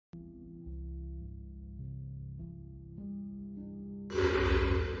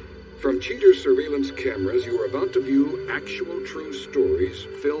From Cheater's surveillance cameras, you are about to view actual true stories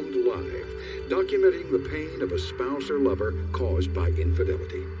filmed live, documenting the pain of a spouse or lover caused by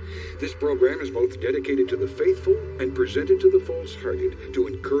infidelity. This program is both dedicated to the faithful and presented to the false-hearted to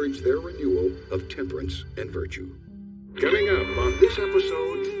encourage their renewal of temperance and virtue. Coming up on this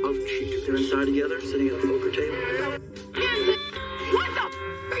episode of Cheaters. They're inside together, sitting at a poker table. What the f***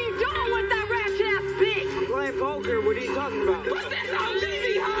 are you doing with that ratchet-ass bitch? I'm playing poker. What are you talking about? What's this on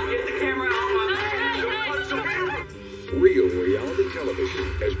TV, huh? Get the camera out my face. Real reality television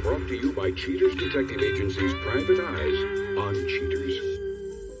is brought to you by Cheaters Detective Agency's Private Eyes on Cheaters.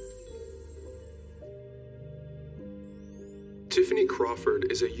 Tiffany Crawford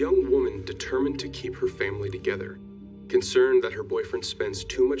is a young woman determined to keep her family together. Concerned that her boyfriend spends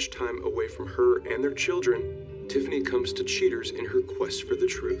too much time away from her and their children, Tiffany comes to Cheaters in her quest for the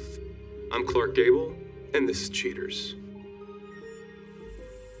truth. I'm Clark Gable, and this is Cheaters.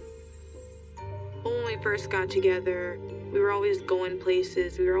 When we first got together, we were always going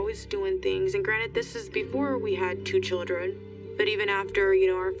places, we were always doing things, and granted, this is before we had 2 children, but even after,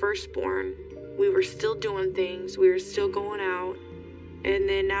 our firstborn, we were still doing things, we were still going out, and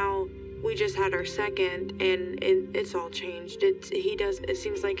then now we just had our second, and it's all changed. It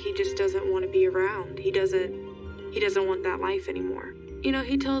seems like he just doesn't want to be around. He doesn't want that life anymore.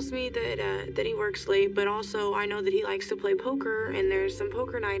 He tells me that he works late, but also I know that he likes to play poker, and there's some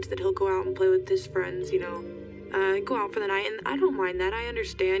poker nights that he'll go out and play with his friends, go out for the night, and I don't mind that. I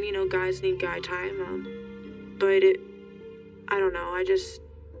understand, guys need guy time, but I don't know,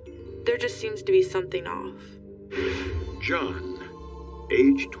 there just seems to be something off. John,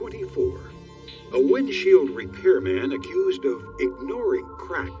 age 24, a windshield repairman accused of ignoring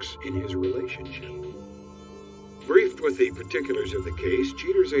cracks in his relationship. Briefed with the particulars of the case,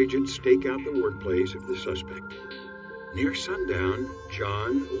 Cheaters agents stake out the workplace of the suspect. Near sundown,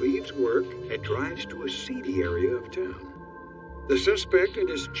 John leaves work and drives to a seedy area of town. The suspect and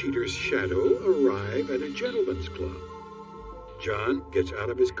his Cheaters shadow arrive at a gentleman's club. John gets out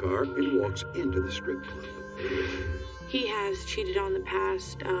of his car and walks into the strip club. He has cheated on the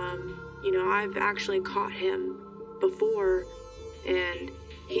past. I've actually caught him before, and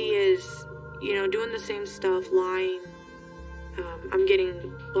he is, doing the same stuff, lying. I'm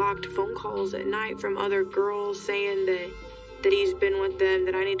getting blocked phone calls at night from other girls saying that he's been with them,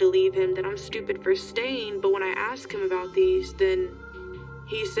 that I need to leave him, that I'm stupid for staying. But when I ask him about these, then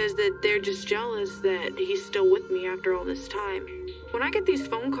he says that they're just jealous that he's still with me after all this time. When I get these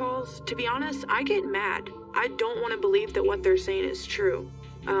phone calls, to be honest, I get mad. I don't want to believe that what they're saying is true.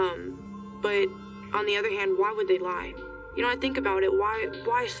 But on the other hand, why would they lie? I think about it.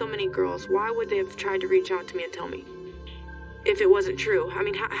 Why so many girls? Why would they have tried to reach out to me and tell me if it wasn't true? I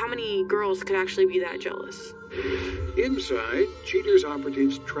mean, how many girls could actually be that jealous? Inside, Cheaters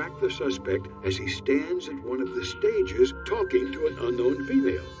operatives track the suspect as he stands at one of the stages talking to an unknown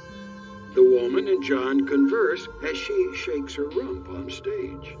female. The woman and John converse as she shakes her rump on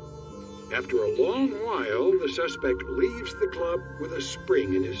stage. After a long while, the suspect leaves the club with a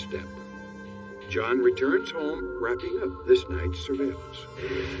spring in his step. John returns home, wrapping up this night's surveillance.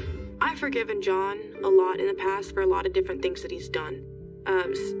 I've forgiven John a lot in the past for a lot of different things that he's done.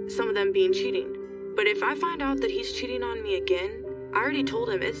 Some of them being cheating. But if I find out that he's cheating on me again, I already told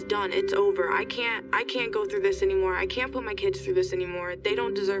him it's done, it's over. I can't go through this anymore. I can't put my kids through this anymore. They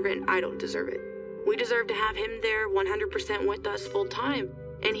don't deserve it, and I don't deserve it. We deserve to have him there 100% with us full time,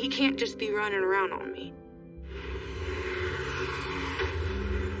 and he can't just be running around on me.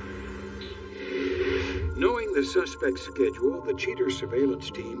 Knowing the suspect's schedule, the Cheaters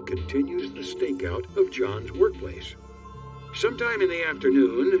surveillance team continues the stakeout of John's workplace. Sometime in the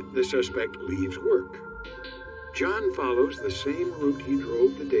afternoon, the suspect leaves work. John follows the same route he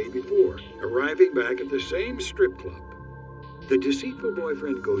drove the day before, arriving back at the same strip club. The deceitful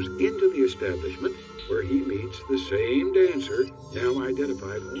boyfriend goes into the establishment where he meets the same dancer, now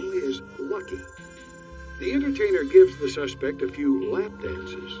identified only as Lucky. The entertainer gives the suspect a few lap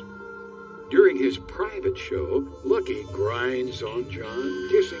dances. During his private show, Lucky grinds on John,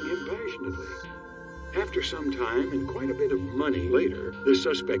 kissing him passionately. After some time and quite a bit of money later, the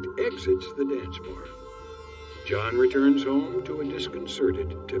suspect exits the dance bar. John returns home to a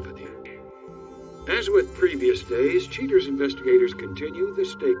disconcerted Tiffany. As with previous days, Cheaters investigators continue the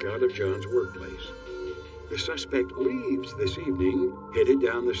stakeout of John's workplace. The suspect leaves this evening, headed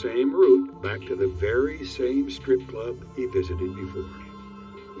down the same route back to the very same strip club he visited before.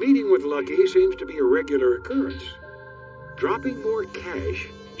 Meeting with Lucky seems to be a regular occurrence. Dropping more cash,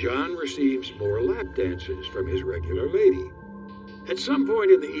 John receives more lap dances from his regular lady. At some point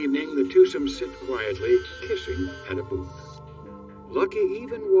in the evening, the twosome sit quietly, kissing at a booth. Lucky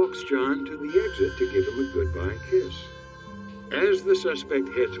even walks John to the exit to give him a goodbye kiss. As the suspect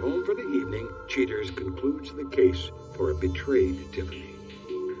heads home for the evening, Cheaters concludes the case for a betrayed Tiffany.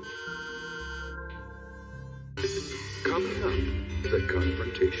 Coming up, the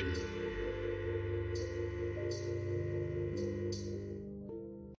confrontation.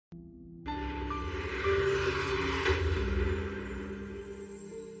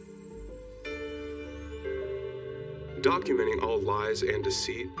 Documenting all lies and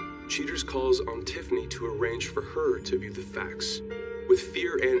deceit, Cheaters calls on Tiffany to arrange for her to view the facts. With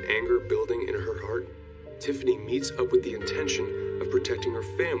fear and anger building in her heart, Tiffany meets up with the intention of protecting her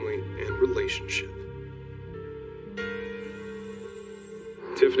family and relationship.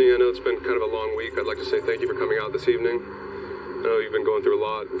 Tiffany, I know it's been kind of a long week. I'd like to say thank you for coming out this evening. I know you've been going through a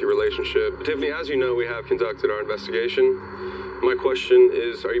lot with your relationship. Tiffany, as you know, we have conducted our investigation. My question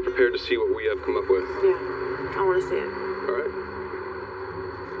is, are you prepared to see what we have come up with? Yeah, I want to see it. All right.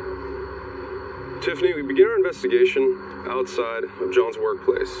 Tiffany, we begin our investigation outside of John's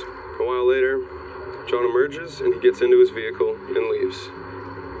workplace. A while later, John emerges and he gets into his vehicle and leaves.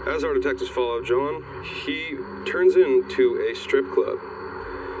 As our detectives follow John, he turns into a strip club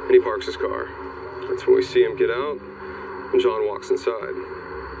and he parks his car. That's when we see him get out and John walks inside.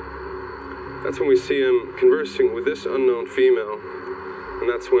 That's when we see him conversing with this unknown female, and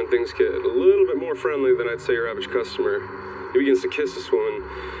that's when things get a little bit more friendly than I'd say your average customer. He begins to kiss this woman.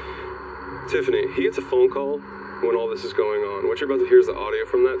 Tiffany, he gets a phone call when all this is going on. What you're about to hear is the audio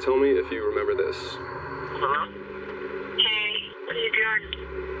from that. Tell me if you remember this. Hello? Hey, what are you doing?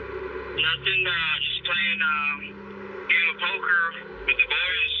 Nothing, just playing game of poker with the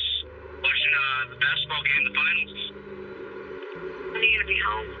boys, watching the basketball game, the finals. When are you gonna be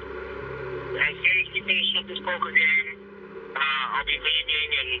home? As soon as we finish up this poker game, I'll be leaving,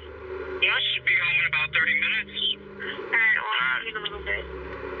 and yeah, I should be home in about 30 minutes. Alright, well, I'll see you in a little bit.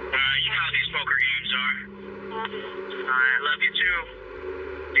 You know how these poker games are. Alright, love you too.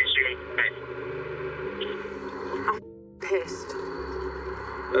 See you soon. Bye. I'm pissed.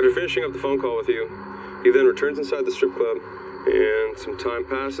 After finishing up the phone call with you, he then returns inside the strip club, and some time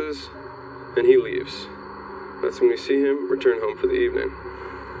passes, and he leaves. That's when we see him return home for the evening.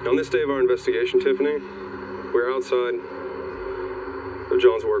 On this day of our investigation, Tiffany, we're outside of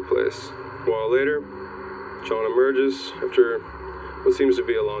John's workplace. A while later, John emerges after what seems to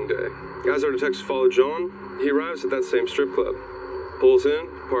be a long day. As our detectives follow John, he arrives at that same strip club, pulls in,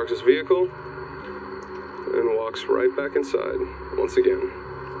 parks his vehicle, and walks right back inside once again.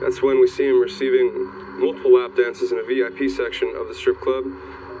 That's when we see him receiving multiple lap dances in a VIP section of the strip club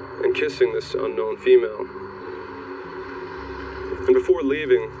and kissing this unknown female. And before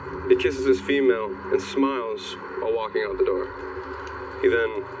leaving, he kisses this female and smiles while walking out the door. He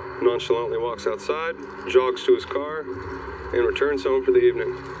then nonchalantly walks outside, jogs to his car, and returns home for the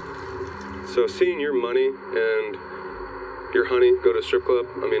evening. So seeing your money and your honey go to a strip club,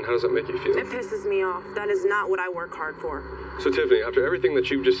 I mean, how does that make you feel? It pisses me off. That is not what I work hard for. So Tiffany, after everything that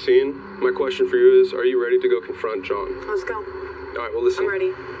you've just seen, my question for you is, are you ready to go confront John? Let's go. All right, well listen. I'm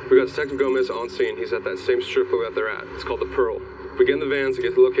ready. We got Detective Gomez on scene. He's at that same strip club that they're at. It's called the Pearl. If we get in the vans and get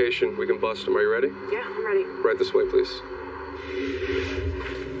to the location, we can bust him. Are you ready? Yeah, I'm ready. Right this way, please.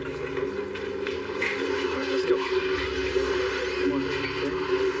 Let's go. Come on,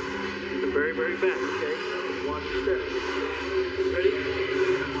 okay? The very, very back, okay? Watch your step. Ready?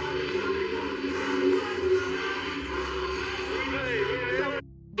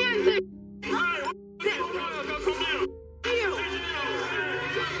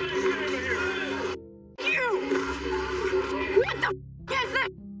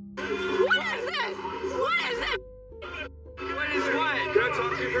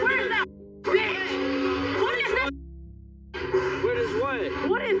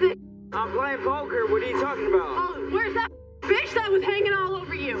 What is it? I'm playing poker. What are you talking about? Oh, where's that bitch that was hanging all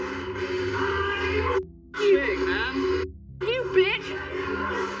over you? Big, man. You bitch!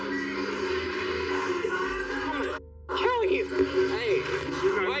 Kill you! Hey,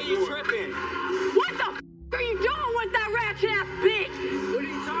 why are you tripping? What the are you doing with that ratchet ass bitch? What are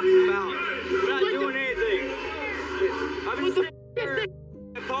you talking about? We're not doing anything. I'm What just the is this?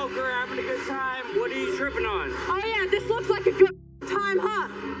 playing poker, having a good time. What are you tripping on? Oh yeah, this looks like a good time, huh?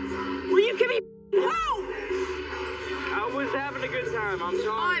 Well, you can be home! I was having a good time. I'm I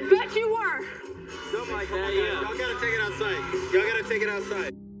sorry. bet you were! Something like that, yeah. Y'all gotta take it outside. Y'all gotta take it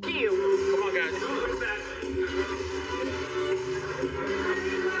outside. You. Come on, guys.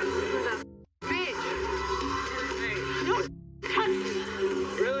 Bitch! Hey. Don't touch me!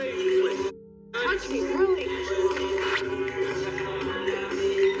 Really? Touch me, really!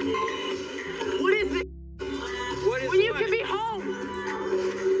 What is it? What is When you what? can be home!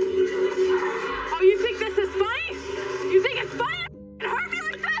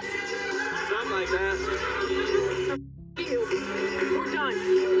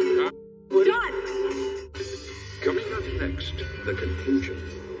 the conclusion.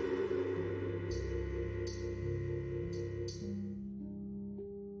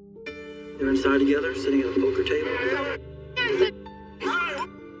 They're inside together, sitting at a poker table.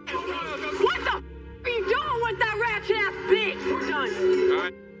 What the f are you doing with that ratchet ass bitch? We're done. All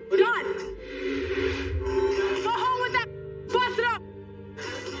right. Done. Go home with that. Bust it up.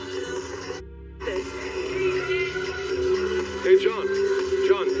 Hey, John.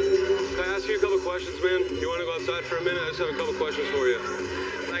 John, can I ask you a couple questions, man? You want to go outside for a minute? I just have a couple questions for you.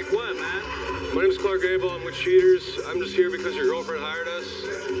 Like what, man? My name's Clark Gable. I'm with Cheaters. I'm just here because your girlfriend hired us.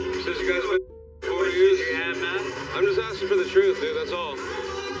 Says you guys been 4 years. Yeah, man. I'm just asking for the truth, dude. That's all.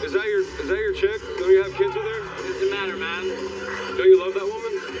 Is that your chick? Don't you have kids with her? Doesn't matter, man. Don't you love that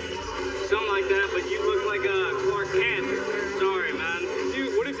woman? Something like that, but you look like a Clark Kent. Sorry, man.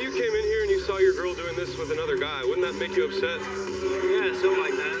 What if you came in here and you saw your girl doing this with another guy? Wouldn't that make you upset? Yeah, something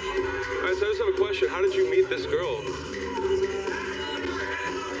like that. All right, so I just have a question. How did you meet this girl?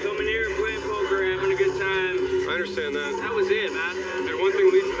 Coming here, playing poker, having a good time. I understand that. That was it, man. Did one thing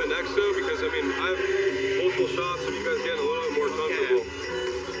lead to the next, though? Because, I mean, I have multiple shots of you guys getting a little bit more comfortable.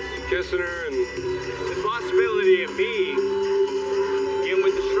 Kissing her and... The possibility of me getting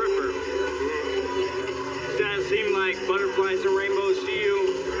with the stripper. Does that seem like butterflies and rainbows to you?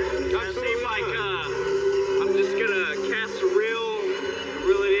 Does that seem like, I'm just gonna cast a reel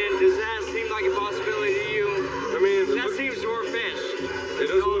it in? Does that seem like a possibility to you? I mean... That seems far-fetched. It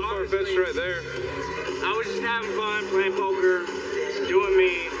doesn't look far-fetched right there. I was just having fun, playing poker, doing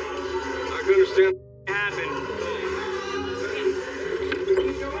me. I can understand. It happened.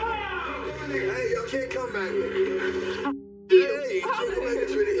 Hey, y'all can't come back here. You. Hey, you can't come back here,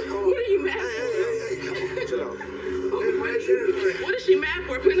 sweetie. Hold on. What are you mad Hey, come on, chill out. Hey, man, chill. What is she mad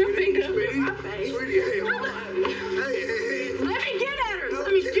for? Putting her finger up in Sweetie, my face. sweetie, hey, hold on. Hey. Let me get at her.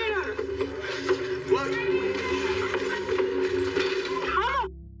 Let me get at her. What? I'ma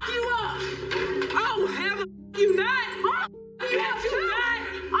f you up. Oh, hell, you not? Huh? You not?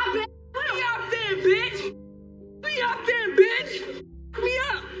 I bet. We up there, bitch. We up there, bitch. We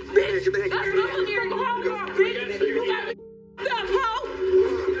up, bitch. That's nothing here. Go home, girl, bitch. You got me up, hoe.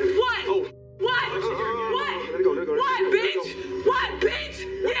 What? What? What? What, bitch? What, bitch?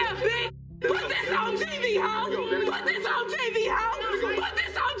 Yeah, bitch. Put this on TV, hoe. Put this on TV, hoe. Put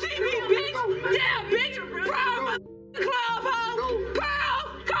this on TV, bitch. Yeah, bitch. Pearl, club, hoe. Pearl,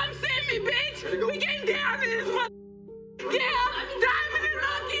 come see me, bitch. We getting down in this mother. Yeah, Diamond and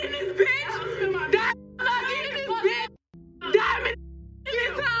Lucky in this bitch. Diamond and Lucky in this bitch. Diamond in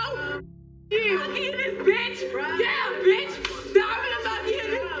this hoe. Yeah, Lucky in this bitch. Yeah, bitch. Diamond and Lucky in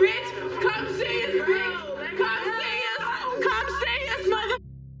this bitch. Come see us, bitch. Come see us. Come see us, mother.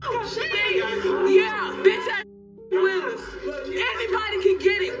 Come see us. Yeah, bitch. That with us. Anybody can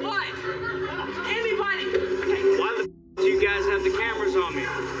get it. What? Anybody. Why the do you guys have the cameras on me?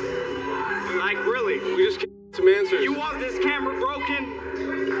 Like, really? We just get some answers. You want this camera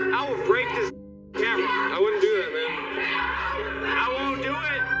broken? I will break this camera. I wouldn't do that, man. I won't do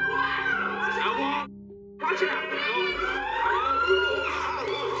it. I won't. Watch out.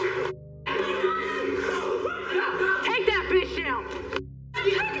 Take that bitch down. What are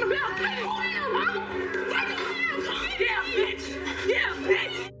you talking about? Take it down, huh? Take it down. Yeah, bitch. Yeah,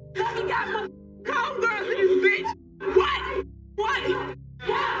 bitch. You got my homegirls in this bitch. What? What?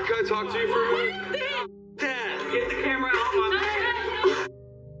 Can I talk to you for a What minute? is this? Dad, get the camera out my face.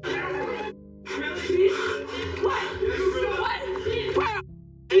 What? What? Pearl.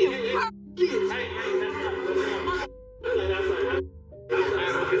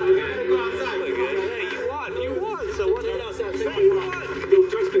 You won, so what? Don't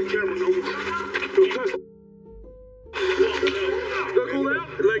touch the camera, no. Don't touch it. Cool now?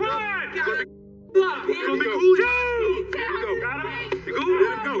 Let go. It's gonna be cool. Here we go. Got him? You cool?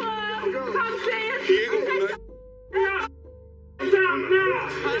 Let him go. I'm saying. He ain't gonna do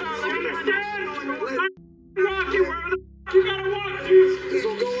You gotta walk. It's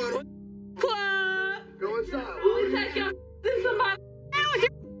gonna go on. Club. Go inside. Who take your this somebody?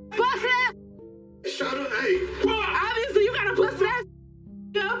 Bust it. Shut up. Hey. Obviously, you gotta bust that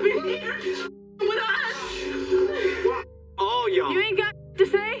up in here with us. All y'all. You ain't got to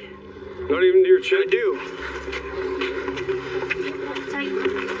say. Not even to your I chick? do.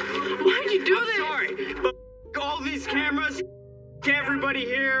 Why'd you do I'm this? sorry, but all these cameras, everybody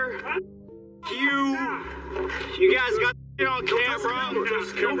here, you guys got it on camera.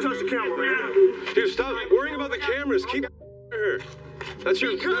 Don't touch the camera, man. Dude, stop worrying about the cameras. Keep her. That's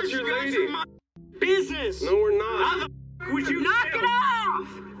your Because you guys lady. are my business. No, we're How not. the f would you Knock feel? it off.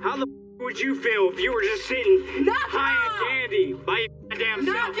 How the f would you feel if you were just sitting Knock it high off. and dandy by your goddamn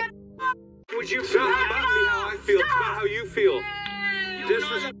Knock self? it off. Would you It's feel not that? about me how I feel. It's about how you feel.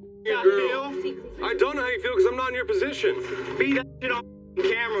 disrespect your How girl. you feel? I don't know how you feel because I'm not in your position. Beat that shit on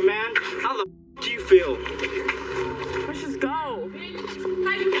camera, man. How the do you feel? Let's just go. How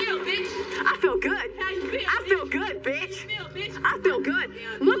you feel, bitch? I feel good. How you feel? I feel good, bitch. Feel, bitch. I feel good.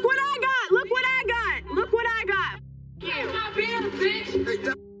 Look what I got. Look what I got. Look what I got. You. How feel, bitch?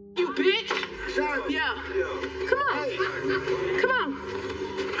 You bitch. Yeah. Come on. Come on.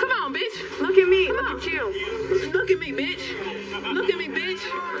 Come on, bitch. Look at me. Come Look on. at you. Look at me, bitch. Look at me, bitch.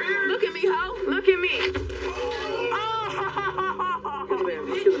 Look at me, hoe. Look at me.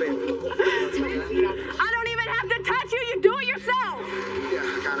 Kill the band. I don't even have to touch you. You do it yourself.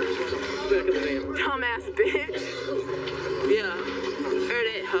 Yeah, got it. Dumbass bitch. Yeah. Heard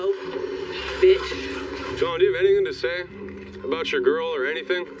it, hoe. Bitch. John, do you have anything to say about your girl or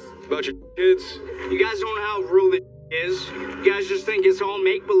anything? About your kids? You guys don't know how real this is. You guys just think it's all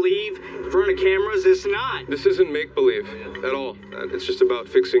make-believe in front of cameras. It's not. This isn't make-believe at all. It's just about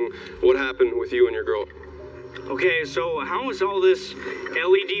fixing what happened with you and your girl. Okay, so how was all this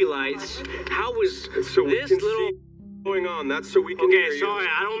LED lights? How was So we this can little... see what's going on. That's so we can hear Okay, you. sorry,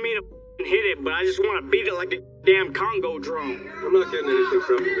 I don't mean to hit it, but I just want to beat it like a damn Congo drum. I'm not getting anything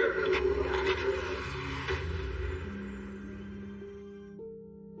from you, man.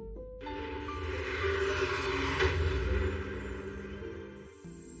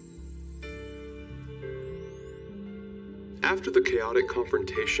 After the chaotic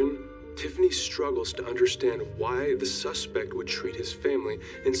confrontation, Tiffany struggles to understand why the suspect would treat his family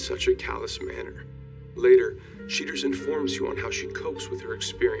in such a callous manner. Later, Cheaters informs you on how she copes with her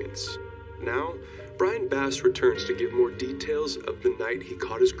experience. Now, Bryan Bass returns to give more details of the night he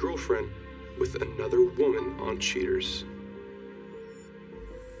caught his girlfriend with another woman on Cheaters.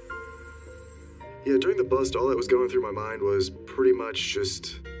 Yeah, during the bust, all that was going through my mind was pretty much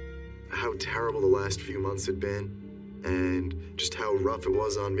just how terrible the last few months had been, and just how rough it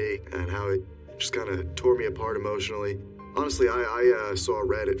was on me, and how it just kind of tore me apart emotionally. Honestly, I saw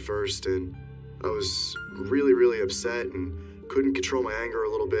red at first, and I was really, really upset and couldn't control my anger a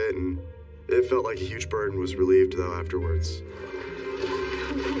little bit, and it felt like a huge burden was relieved, though, afterwards.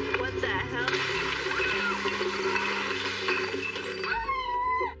 What the hell?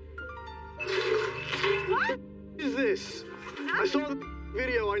 What is this? I saw the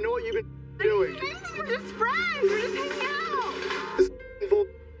video. I know what you've been doing. We're just friends. We're just hanging out. This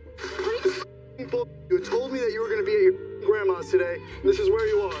you told me that you were going to be at your grandma's today. This is where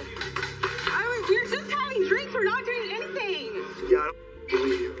you are. We're just having drinks. We're not doing anything. Yeah, I don't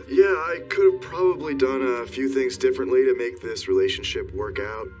believe you. Yeah, I could have probably done a few things differently to make this relationship work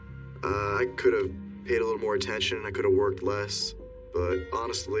out. I could have paid a little more attention. I could have worked less. But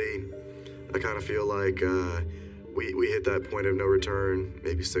honestly, I kind of feel like we hit that point of no return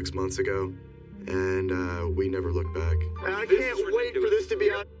maybe 6 months ago. And we never looked back. And I can't wait for this to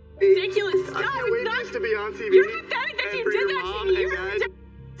be on TV. Ridiculous. I can't wait for this to be on TV. You're pathetic that and you for did your that mom to me. and You're dad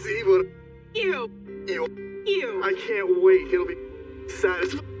see what you. I can't wait. It'll be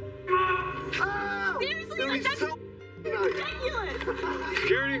satisfying. Seriously, It'll like be that's so nice. ridiculous.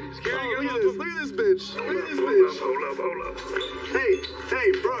 Security, Oh, get look at this bitch. Look at this bitch. Hold up.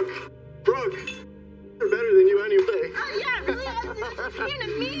 Hey, Brooke. They're better than you anyway. Oh yeah, really? That's to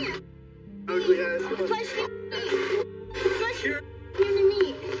me. Ugly ass. Flesh to me. Flesh to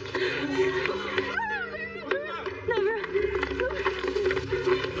me.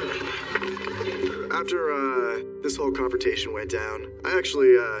 After this whole confrontation went down, I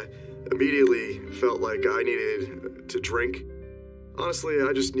actually immediately felt like I needed to drink. Honestly,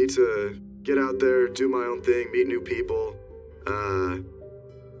 I just need to get out there, do my own thing, meet new people,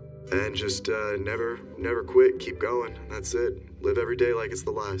 and just never quit, keep going. That's it. Live every day like it's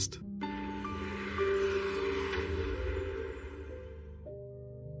the last.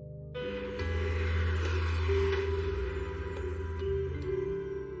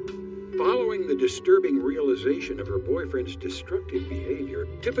 Following the disturbing realization of her boyfriend's destructive behavior,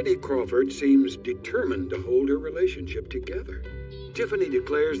 Tiffany Crawford seems determined to hold her relationship together. Tiffany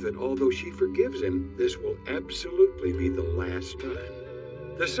declares that although she forgives him, this will absolutely be the last time.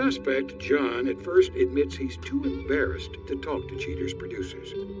 The suspect, John, at first admits he's too embarrassed to talk to Cheater's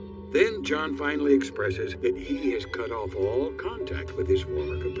producers. Then John finally expresses that he has cut off all contact with his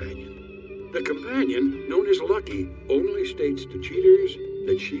former companion. The companion, known as Lucky, only states to Cheaters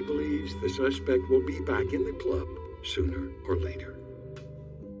that she believes the suspect will be back in the club sooner or later.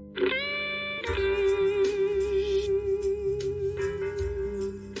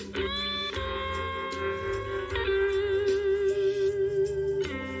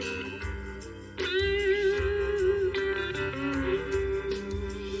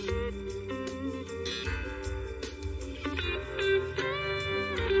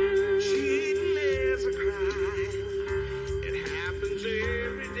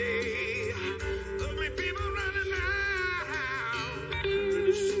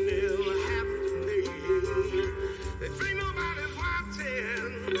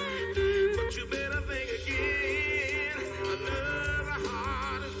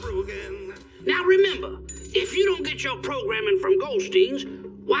 your programming from Goldstein's,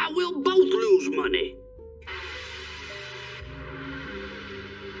 why we'll both lose money.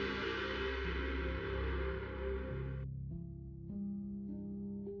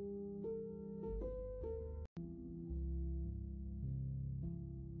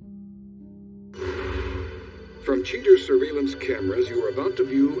 From Cheater's surveillance cameras, you are about to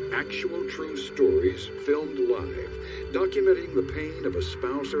view actual true stories filmed live, documenting the pain of a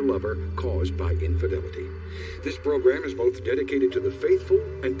spouse or lover caused by infidelity. This program is both dedicated to the faithful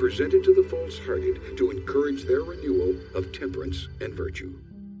and presented to the false-hearted to encourage their renewal of temperance and virtue.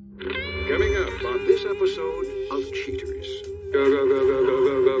 Coming up on this episode of Cheaters. Go, go, go, go, go,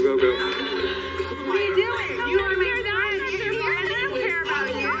 go, go, go, go. What are you doing? You are my friend. I don't care about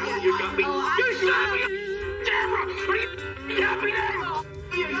you. You got me. You shot me.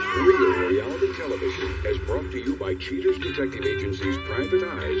 Real reality television is brought to you by Cheaters Detective Agency's Private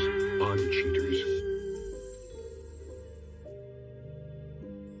Eyes on Cheaters.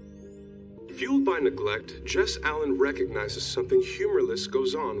 Fueled by neglect, Jess Allen recognizes something humorless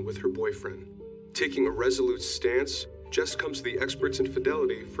goes on with her boyfriend. Taking a resolute stance, Jess comes to the experts in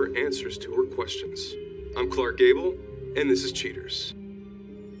fidelity for answers to her questions. I'm Clark Gable, and this is Cheaters.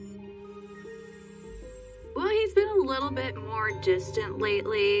 Well, he's been a little bit more distant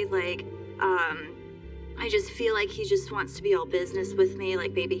lately. I just feel like he just wants to be all business with me.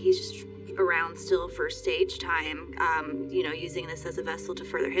 Like, maybe he's just around still for stage time, using this as a vessel to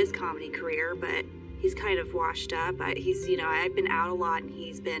further his comedy career. But he's kind of washed up. I've been out a lot, and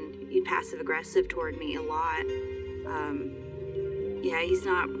he's been passive-aggressive toward me a lot. He's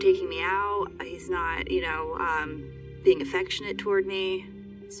not taking me out. He's not, being affectionate toward me.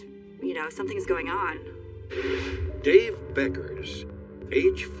 Something's going on. Dave Beggars,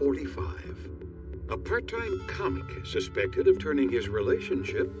 age 45. A part-time comic suspected of turning his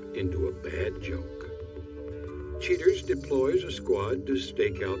relationship into a bad joke. Cheaters deploys a squad to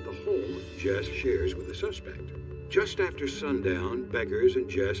stake out the home Jess shares with the suspect. Just after sundown, Beggars and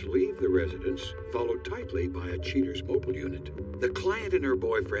Jess leave the residence, followed tightly by a Cheaters mobile unit. The client and her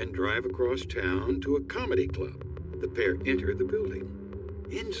boyfriend drive across town to a comedy club. The pair enter the building.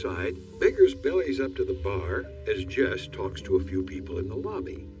 Inside, Beggars bellies up to the bar as Jess talks to a few people in the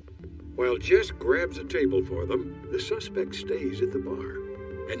lobby. While Jess grabs a table for them, the suspect stays at the bar.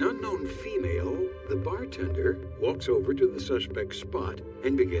 An unknown female, the bartender, walks over to the suspect's spot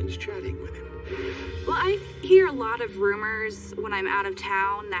and begins chatting with him. Well, I hear a lot of rumors when I'm out of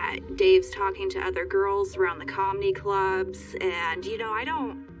town that Dave's talking to other girls around the comedy clubs, and, I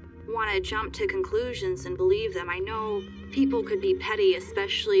don't want to jump to conclusions and believe them. I know people could be petty,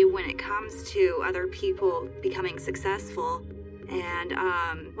 especially when it comes to other people becoming successful. And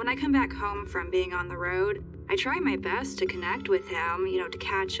when I come back home from being on the road, I try my best to connect with him, to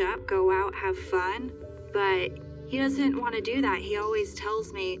catch up, go out, have fun. But he doesn't want to do that. He always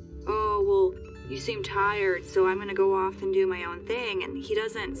tells me, oh, well, you seem tired, so I'm going to go off and do my own thing. And he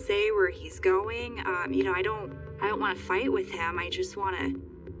doesn't say where he's going. I don't want to fight with him. I just want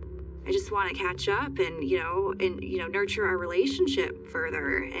to catch up and nurture our relationship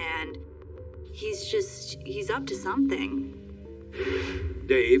further. And he's up to something.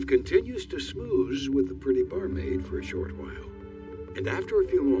 Dave continues to smooze with the pretty barmaid for a short while. And after a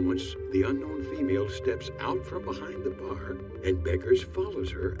few moments, the unknown female steps out from behind the bar, and Beggars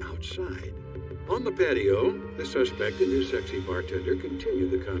follows her outside. On the patio, the suspect and his sexy bartender continue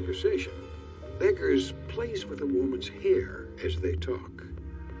the conversation. Beggars plays with the woman's hair as they talk.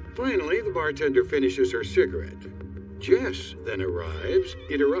 Finally, the bartender finishes her cigarette. Jess then arrives,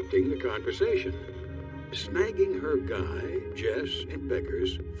 interrupting the conversation. Snagging her guy, Jess and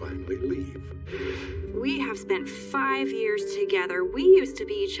Beggars finally leave. We have spent 5 years together. We used to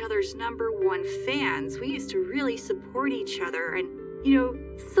be each other's #1 fans. We used to really support each other. And,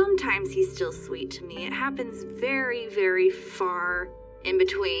 sometimes he's still sweet to me. It happens very, very far in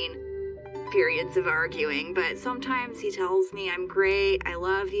between periods of arguing. But sometimes he tells me I'm great, I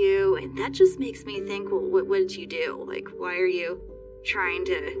love you. And that just makes me think, well, what did you do? Like, why are you trying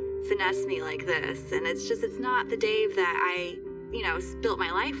to finesse me like this? And it's not the Dave that I, built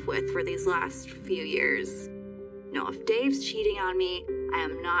my life with for these last few years. No, if Dave's cheating on me, I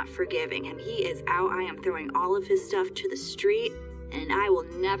am not forgiving him. He is out. I am throwing all of his stuff to the street, and I will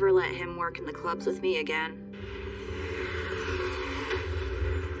never let him work in the clubs with me again.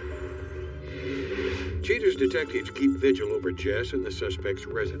 Cheaters detectives keep vigil over Jess and the suspect's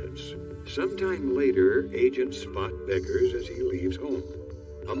residence. Sometime later, agents spot Beggars as he leaves home.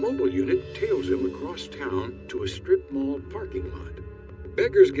 A mobile unit tails him across town to a strip mall parking lot.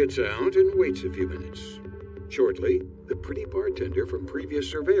 Beggars gets out and waits a few minutes. Shortly, the pretty bartender from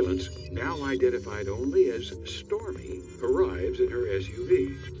previous surveillance, now identified only as Stormy, arrives in her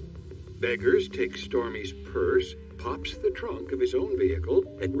SUV. Beggars takes Stormy's purse, pops the trunk of his own vehicle,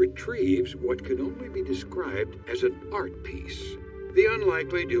 and retrieves what can only be described as an art piece. The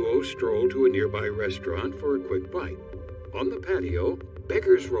unlikely duo stroll to a nearby restaurant for a quick bite. On the patio,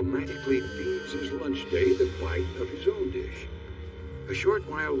 Beggars romantically feeds his lunch date a bite of his own dish. A short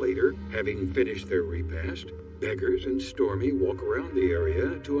while later, having finished their repast, Beggars and Stormy walk around the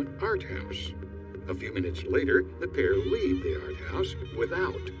area to an art house. A few minutes later, the pair leave the art house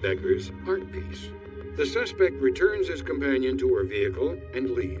without Beggars' art piece. The suspect returns his companion to her vehicle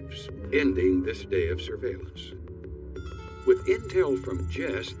and leaves, ending this day of surveillance. With intel from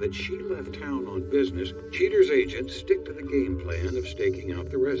Jess that she left town on business, Cheater's agents stick to the game plan of staking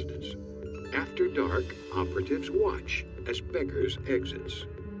out the residence. After dark, operatives watch as Beggars exits.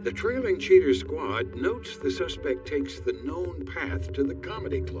 The trailing Cheater squad notes the suspect takes the known path to the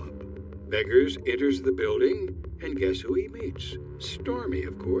comedy club. Beggars enters the building, and guess who he meets? Stormy,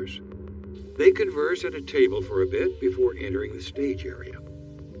 of course. They converse at a table for a bit before entering the stage area.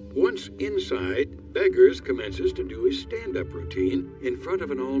 Once inside, Beggars commences to do his stand-up routine in front of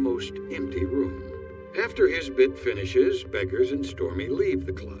an almost empty room. After his bit finishes, Beggars and Stormy leave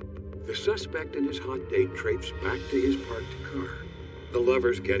the club. The suspect and his hot date traipse back to his parked car. The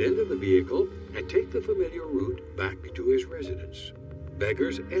lovers get into the vehicle and take the familiar route back to his residence.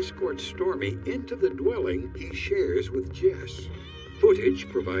 Beggars escorts Stormy into the dwelling he shares with Jess. Footage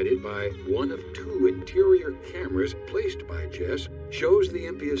provided by one of 2 interior cameras placed by Jess shows the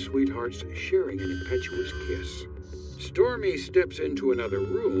impious sweethearts sharing an impetuous kiss. Stormy steps into another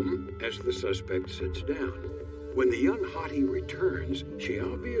room as the suspect sits down. When the young hottie returns, she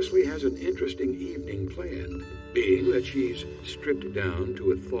obviously has an interesting evening planned, being that she's stripped down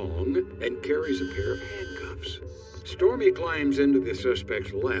to a thong and carries a pair of handcuffs. Stormy climbs into the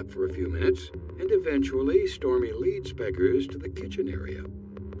suspect's lap for a few minutes, and eventually Stormy leads Beggars to the kitchen area.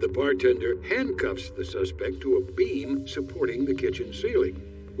 The bartender handcuffs the suspect to a beam supporting the kitchen ceiling.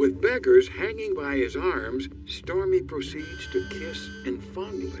 With Beggars hanging by his arms, Stormy proceeds to kiss and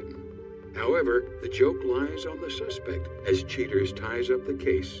fondle him. However, the joke lies on the suspect as Cheaters ties up the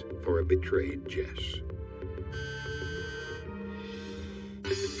case for a betrayed Jess.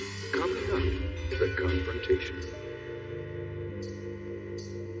 Coming up, the confrontation.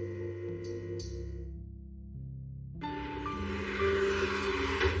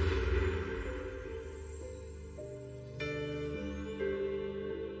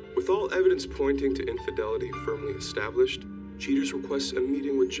 With all evidence pointing to infidelity firmly established, Cheaters requests a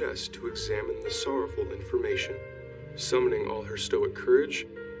meeting with Jess to examine the sorrowful information. Summoning all her stoic courage,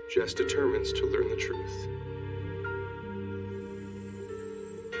 Jess determines to learn the truth.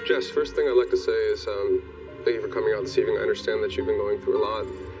 Jess, first thing I'd like to say is thank you for coming out this evening. I understand that you've been going through a lot.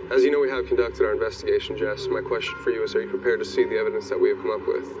 As you know, we have conducted our investigation, Jess. My question for you is, are you prepared to see the evidence that we have come up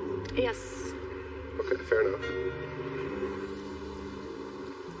with? Yes. Okay, fair enough.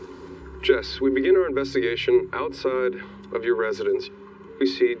 Jess, we begin our investigation outside of your residence. We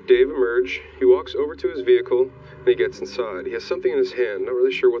see Dave emerge. He walks over to his vehicle and he gets inside. He has something in his hand. Not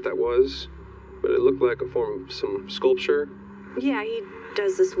really sure what that was, but it looked like a form of some sculpture. Yeah, he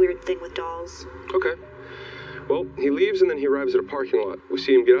does this weird thing with dolls. Okay. Well, he leaves and then he arrives at a parking lot. We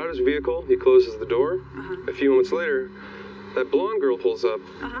see him get out of his vehicle. He closes the door. A few moments later, that blonde girl pulls up.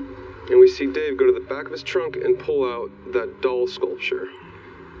 And we see Dave go to the back of his trunk and pull out that doll sculpture.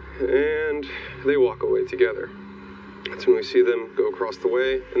 And they walk away together. That's when we see them go across the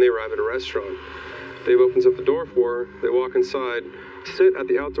way and they arrive at a restaurant. Dave opens up the door for her. They walk inside, sit at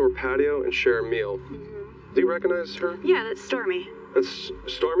the outdoor patio, and share a meal. Do you recognize her? Yeah, that's Stormy. That's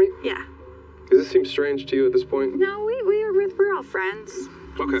Stormy? Yeah. Does this seem strange to you at this point? No, we're all friends.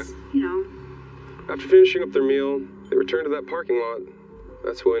 Okay. It's, you know. After finishing up their meal, they return to that parking lot.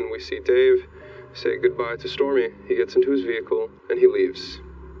 That's when we see Dave say goodbye to Stormy. He gets into his vehicle and he leaves.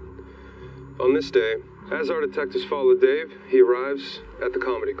 On this day, as our detectives follow Dave, he arrives at the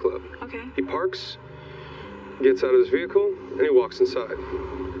comedy club. Okay. He parks, gets out of his vehicle, and he walks inside.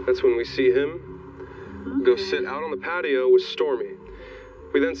 That's when we see him go sit out on the patio with Stormy.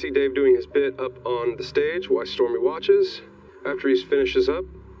 We then see Dave doing his bit up on the stage while Stormy watches. After he finishes up,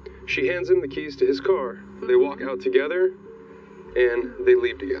 she hands him the keys to his car. They walk out together, and they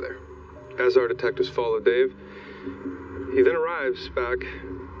leave together. As our detectives follow Dave, he then arrives back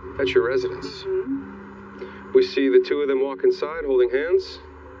at your residence. We see the two of them walk inside holding hands,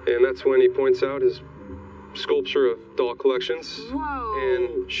 and that's when he points out his sculpture of doll collections. Whoa.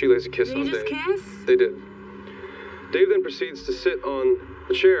 And she lays a kiss on Dave. Did they just kiss? They did. Dave then proceeds to sit on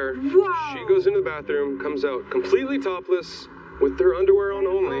the chair. Whoa. She goes into the bathroom, comes out completely topless, with her underwear on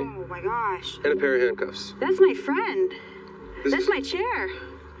only. Oh my gosh. And a pair of handcuffs. That's my friend. That's my chair.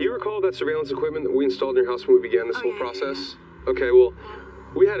 You recall that surveillance equipment that we installed in your house when we began this whole yeah, process? Yeah. Okay, well,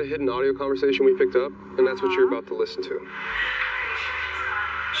 we had a hidden audio conversation we picked up, and that's what you're about to listen to.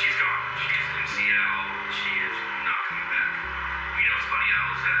 She's gone. She's in Seattle. She is not coming back. You know, it's funny, I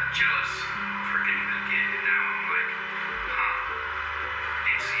was jealous for getting that kid, and now I'm like,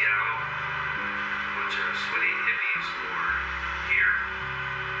 in Seattle, a bunch of sweaty hippies, or here,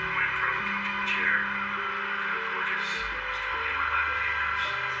 I'm in front of a comfortable chair, kind of gorgeous, just totally in my lap with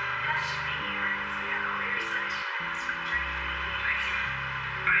handcuffs. That should be you in Seattle. You're such a sweet dream. Thank you.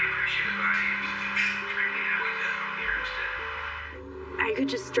 I appreciate it, but I'm really happy that I'm here instead. I could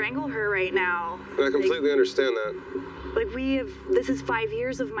just strangle her right now. I completely understand that. Like this is 5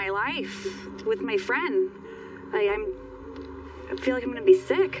 years of my life with my friend. I feel like I'm gonna be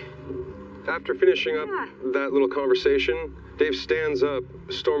sick. After finishing up that little conversation, Dave stands up.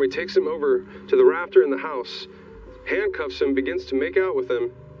 Stormy takes him over to the rafter in the house, handcuffs him, begins to make out with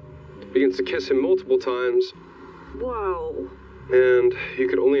him, begins to kiss him multiple times. Whoa. And you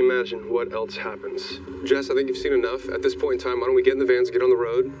could only imagine what else happens. Jess, I think you've seen enough. At this point in time, why don't we get in the vans, get on the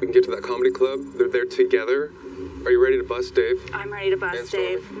road? We can get to that comedy club. They're there together. Are you ready to bust, Dave? I'm ready to bust,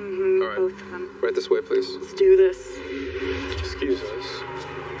 Dave. All right. Both of them. Right this way, please. Let's do this. Excuse us.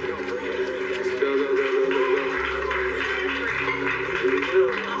 Go, go, go.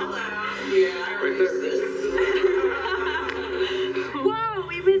 Right there. Whoa,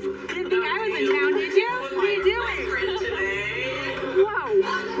 didn't think I was in town, did you? What are you doing?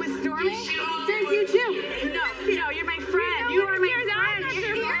 Whoa, with Stormy? There's you too. No, you're my friend. You are my friend. You're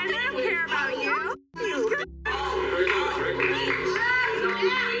my friend. I don't care about you.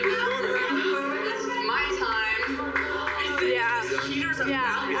 My time. Yeah,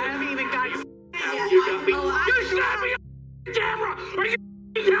 I haven't even got You got me. You slapped me on the camera. Are you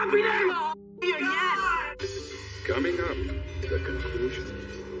happy now? Yes. Coming up, the conclusion.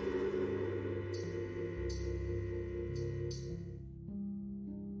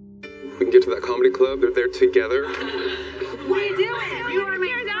 We can get to that comedy club. They're there together. What are you doing? You are my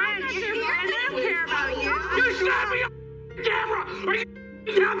friend. You're my friend. I don't care about you. You slapped me on the camera. Are you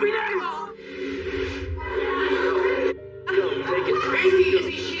happy now? Take it. Tracy, is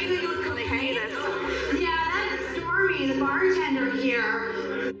he shooting with cocaine? Yeah, that's Stormy, the bartender here.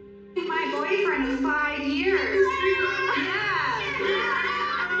 My boyfriend of 5 years.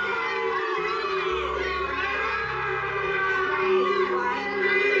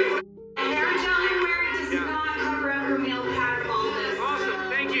 Hair gel you're wearing does not cover up her male pattern baldness. Awesome,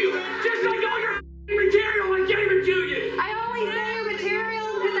 thank you. Just like all your material I gave it to you. I only say your material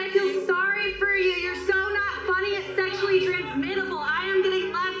because I feel sorry for you. You're so not funny, it's sexually transmittable. I am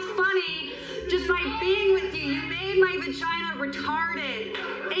getting less funny just by being with you. You made my vagina retarded.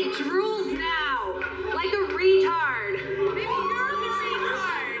 It drools now, like a retard. Maybe you're the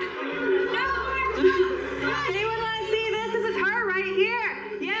retard. No. Anyone want to see this? This is her right here.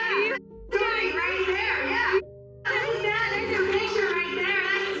 Yeah. Sorry, right there. Yeah. There's that. There's your picture right there.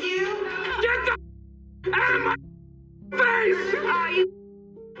 That's you. Get the out of my face! Oh, you.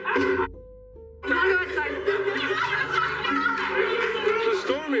 Come on, go outside. So,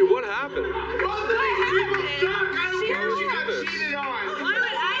 Stormy, what happened? Why would I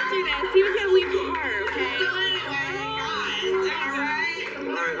do this? He was gonna leave her, okay?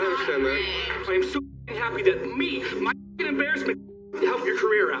 All right, I understand that. I am so happy that my embarrassment helped your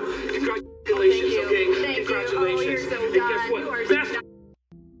career out. Congratulations, okay? Thank you. Congratulations. Oh, you're so And done. guess what? You are Best so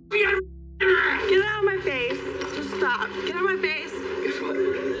Get out of my face. Just stop. Get out of my face. Guess what?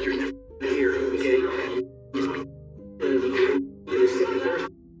 You're never here, okay?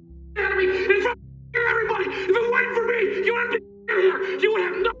 Out of me in front of everybody. If it wasn't for me, you wouldn't be here. You would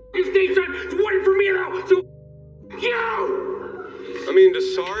have no stage time. If it wasn't for me now, so you. I mean, does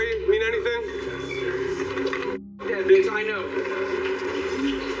sorry mean anything? Yeah, Biggs, I know.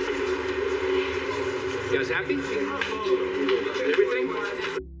 You guys happy? Everything?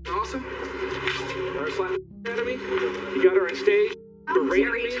 Awesome? Her slap out of me? You got her on stage? How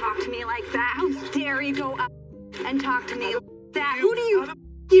dare you talk to me like that? How dare you go up and talk to me like that? Who do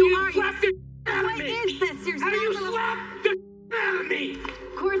you are? Slap the out of What me! is this? You're How do you little... slap the out of me?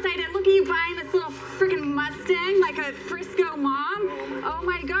 Of course I did. Look at you buying this little freaking Mustang like a Frisco mom. Oh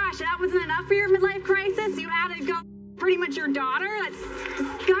my gosh, that wasn't enough for your midlife crisis? You had to go pretty much your daughter? That's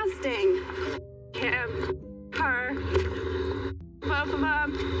disgusting. Him. Her. Both of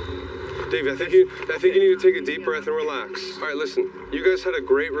them. Dave, I think you need to take a deep breath and relax. All right, listen. You guys had a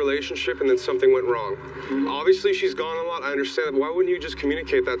great relationship and then something went wrong. Obviously, she's gone a lot. I understand that. But why wouldn't you just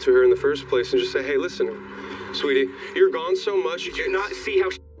communicate that to her in the first place and just say, hey, listen, sweetie, you're gone so much. Did you not see how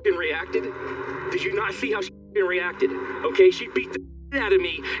she reacted? Did you not see how she reacted? Okay, she beat the out of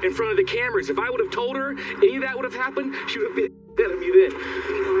me in front of the cameras. If I would have told her any of that would have happened, she would have been out of me then.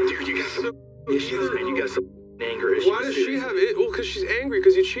 Dude, you got some issues, man. You got some anger issues. Why does she have it? Well, because she's angry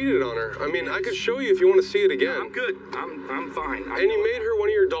because you cheated on her. I mean, I could show you if you want to see it again. No, I'm good. I'm fine. And you made her one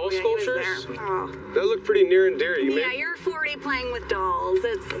of your doll sculptures? Oh. That looked pretty near and dear. You're 40 playing with dolls.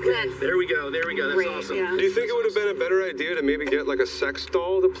 That's There we go. That's great, awesome. yeah. Do you think it would have been a better idea to maybe get like a sex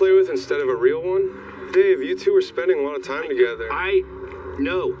doll to play with instead of a real one? Dave, you two were spending a lot of time together.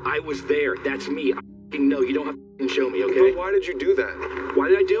 No, I was there. That's me. I know. You don't have to show me, okay? But why did you do that? Why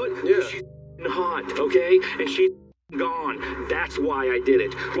did I do it? Yeah. She's hot, okay? And she's gone. That's why I did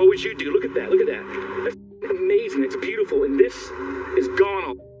it. What would you do? Look at that. Look at that. That's amazing. It's beautiful. And this is gone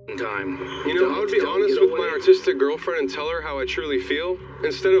all the time. You know, I would be honest with my artistic girlfriend and tell her how I truly feel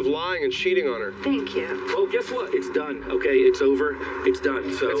instead of lying and cheating on her. Thank you. Well, guess what? It's done, okay? It's over. It's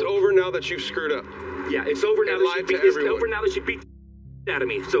done. So it's over now that you've screwed up. Yeah, it's over now that she beat out of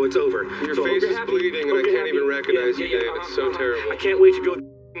me, so it's over. Your so face is bleeding and I can't even recognize you, Dave. It's so terrible. I can't wait to go to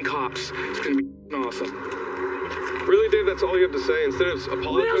cops. It's gonna be awesome. Really, Dave, that's all you have to say instead of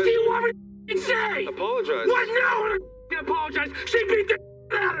apologizing? What else do you want me to say? Apologize. What? No, I'm not gonna apologize. She beat the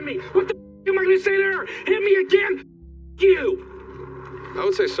out of me. What the am I gonna say to her? Hit me again? You. I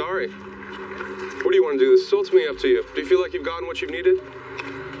would say sorry. What do you want to do? This is ultimately up to you. Do you feel like you've gotten what you've needed?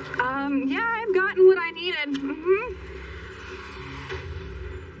 Yeah, I've gotten what I needed.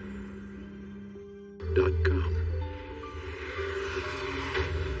 .com.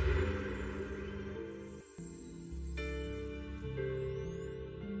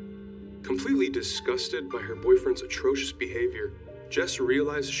 Completely disgusted by her boyfriend's atrocious behavior, Jess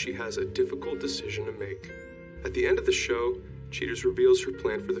realizes she has a difficult decision to make. At the end of the show, Cheaters reveals her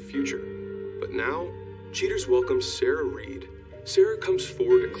plan for the future. But now, Cheaters welcomes Sarah Reed. Sarah comes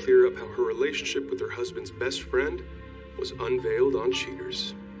forward to clear up how her relationship with her husband's best friend was unveiled on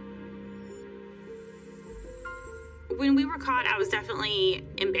Cheaters. When we were caught, I was definitely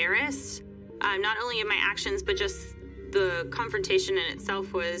embarrassed. Not only in my actions, but just the confrontation in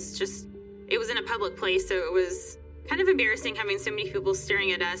itself was just, it was in a public place, so it was kind of embarrassing having so many people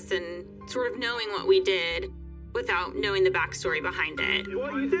staring at us and sort of knowing what we did without knowing the backstory behind it.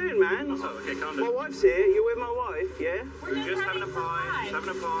 What are you doing, man? Oh, okay, calm down. My wife's here. You with my wife, yeah? We're just having a pie. Having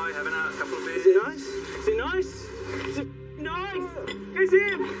a pie, having a couple of beers. Is it nice? Is it nice? Is it nice? It's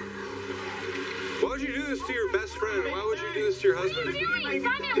him! Why would you do this to your best friend? Why would you do this to your husband? What are you doing?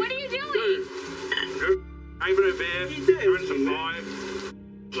 Simon, what are you doing? Having a beer. Having some pie.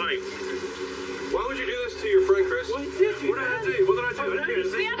 Like, why would you do this to your friend, Chris? what did I do? What did I do?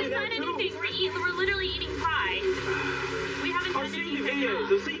 We haven't done anything. We're literally eating pie. We haven't done anything.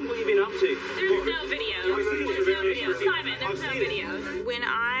 I've seen what you've been up to. There's no video. Simon, there's no videos. When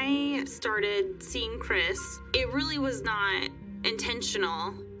I started seeing Chris, it really was not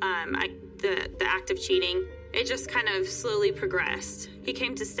intentional, the act of cheating. It just kind of slowly progressed. He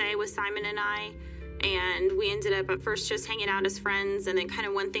came to stay with Simon and I, and we ended up at first just hanging out as friends, and then kind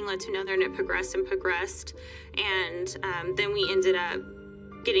of one thing led to another, and it progressed and progressed. And then we ended up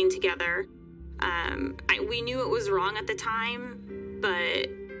getting together. We knew it was wrong at the time, but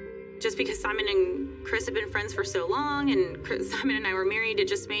just because Simon and Chris have been friends for so long, and Simon and I were married, it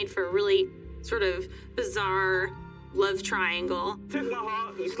just made for a really sort of bizarre love triangle. Took my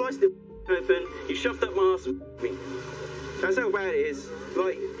heart, you sliced it open, you shoved up my ass and me. That's how bad it is.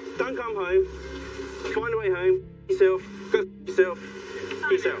 Like, don't come home, find a way home, yourself, go yourself,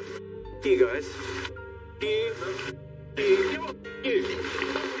 peace out. You guys.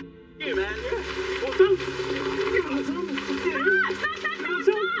 You, man. What's up?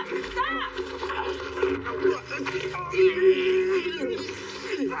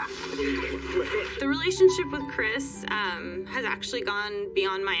 The relationship with Chris has actually gone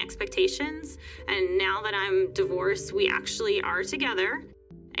beyond my expectations, and now that I'm divorced, we actually are together,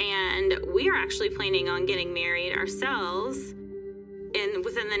 and we are actually planning on getting married ourselves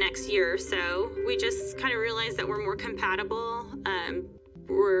within the next year or so. We just kind of realized that we're more compatible.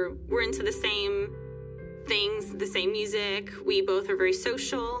 We're into the same things, the same music. We both are very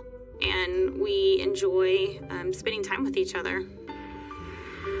social, and we enjoy spending time with each other.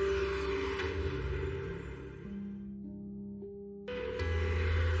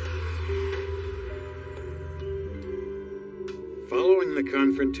 Following the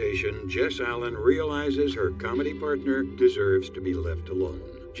confrontation, Jess Allen realizes her comedy partner deserves to be left alone.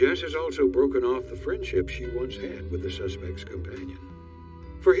 Jess has also broken off the friendship she once had with the suspect's companion.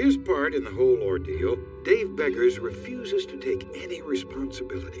 For his part in the whole ordeal, Dave Beggars refuses to take any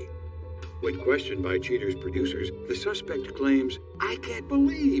responsibility. When questioned by Cheater's producers, the suspect claims, "I can't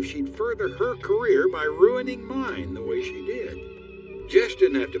believe she'd further her career by ruining mine the way she did. Jess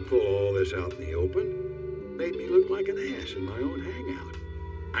didn't have to pull all this out in the open. Made me look like an ass in my own hangout.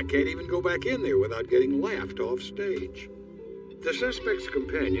 I can't even go back in there without getting laughed off stage." The suspect's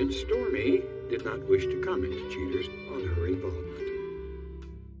companion, Stormy, did not wish to comment to Cheaters on her involvement.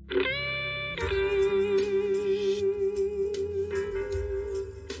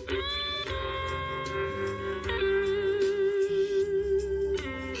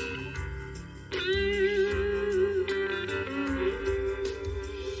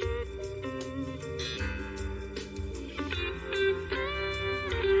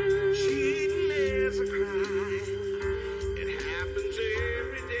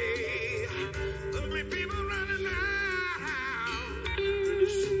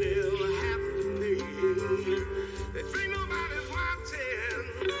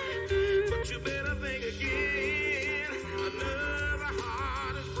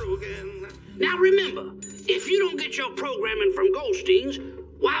 Now remember, if you don't get your programming from Goldstein's,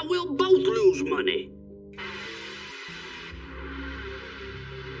 why we'll both lose money.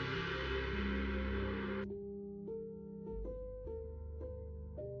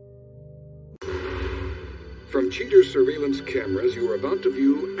 From Cheater's surveillance cameras, you are about to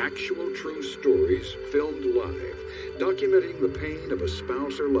view actual true stories filmed live, documenting the pain of a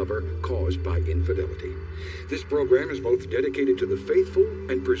spouse or lover caused by infidelity. This program is both dedicated to the faithful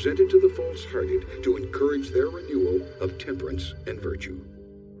and presented to the false-hearted to encourage their renewal of temperance and virtue.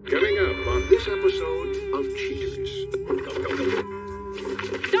 Coming up on this episode of Cheaters. Don't run!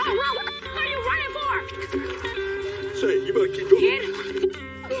 What are you running for? Say, you better keep going. Hey,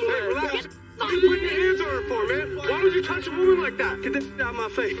 relax. What are you putting your hands on her for, man? Why would you touch a woman like that? Get that out of my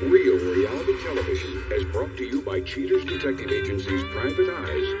face. Real reality television is brought to you by Cheaters Detective Agency's Private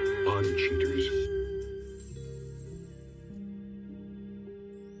Eyes on Cheaters.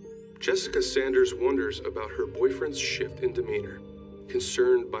 Jessica Sanders wonders about her boyfriend's shift in demeanor.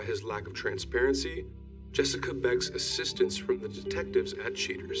 Concerned by his lack of transparency, Jessica begs assistance from the detectives at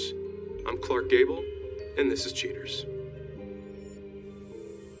Cheaters. I'm Clark Gable, and this is Cheaters.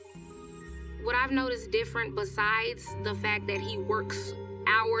 What I've noticed different, besides the fact that he works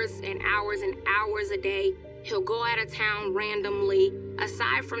hours and hours and hours a day, he'll go out of town randomly.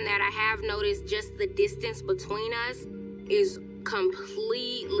 Aside from that, I have noticed just the distance between us is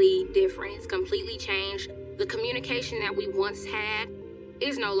completely different. It's completely changed. The communication that we once had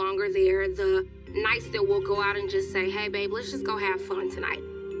is no longer there. The nights that we'll go out and just say, "Hey babe, let's just go have fun tonight,"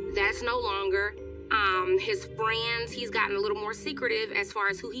 that's no longer. His friends, he's gotten a little more secretive as far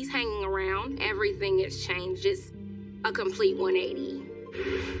as who he's hanging around. Everything has changed. It's a complete 180.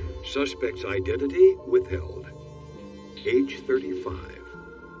 Suspect's identity withheld. Age 35.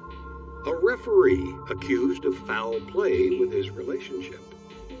 A referee accused of foul play with his relationship.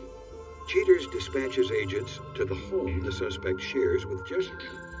 Cheaters dispatches agents to the home the suspect shares with Jessica.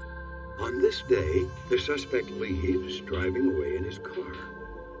 On this day, the suspect leaves, driving away in his car.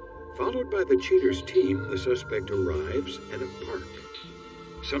 Followed by the Cheaters team, the suspect arrives at a park.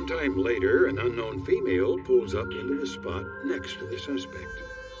 Sometime later, an unknown female pulls up into the spot next to the suspect.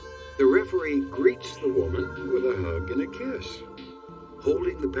 The referee greets the woman with a hug and a kiss.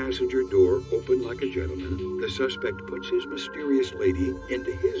 Holding the passenger door open like a gentleman, the suspect puts his mysterious lady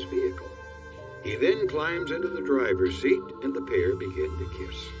into his vehicle. He then climbs into the driver's seat and the pair begin to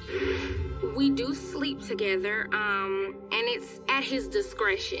kiss. We do sleep together, and it's at his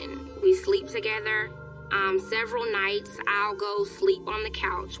discretion. We sleep together. Several nights I'll go sleep on the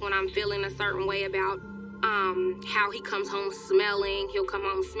couch when I'm feeling a certain way about how he comes home smelling. He'll come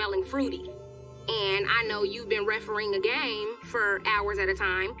home smelling fruity. And I know you've been refereeing a game for hours at a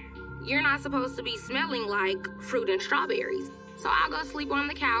time. You're not supposed to be smelling like fruit and strawberries. So I'll go sleep on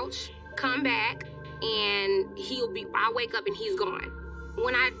the couch, come back, and I'll wake up and he's gone.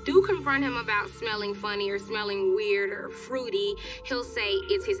 When I do confront him about smelling funny or smelling weird or fruity, he'll say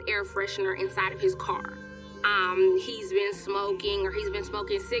it's his air freshener inside of his car. He's been smoking or he's been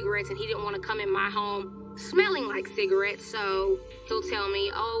smoking cigarettes and he didn't want to come in my home smelling like cigarettes, so he'll tell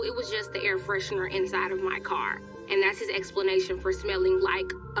me, "Oh, it was just the air freshener inside of my car." And that's his explanation for smelling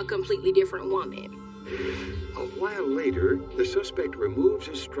like a completely different woman. A while later, the suspect removes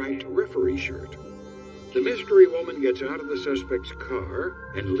his striped referee shirt. The mystery woman gets out of the suspect's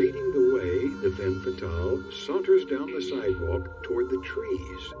car, and leading the way, the femme fatale saunters down the sidewalk toward the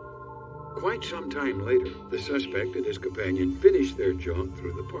trees. Quite some time later, the suspect and his companion finish their jaunt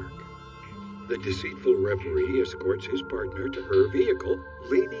through the park. The deceitful referee escorts his partner to her vehicle,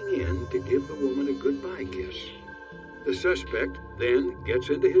 leaning in to give the woman a goodbye kiss. The suspect then gets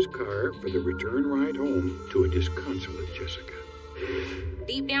into his car for the return ride home to a disconsolate Jessica.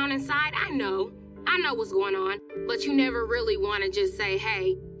 Deep down inside, I know what's going on, but you never really want to just say,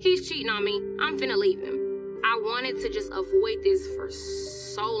 hey, he's cheating on me, I'm finna leave him. I wanted to just avoid this for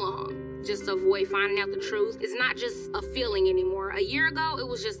so long, just avoid finding out the truth. It's not just a feeling anymore. A year ago, it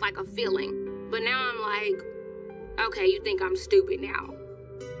was just like a feeling, but now I'm like, okay, you think I'm stupid now.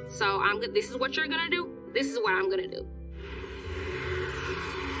 So this is what you're gonna do? This is what I'm gonna do.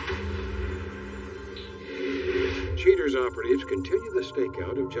 Cheaters operatives continue the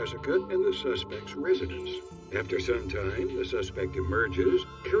stakeout of Jessica and the suspect's residence. After some time, the suspect emerges,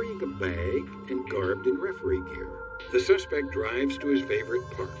 carrying a bag and garbed in referee gear. The suspect drives to his favorite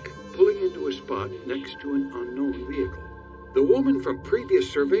park, pulling into a spot next to an unknown vehicle. The woman from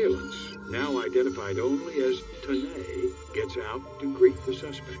previous surveillance, now identified only as Tanae, gets out to greet the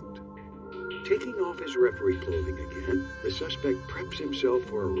suspect. Taking off his referee clothing again, the suspect preps himself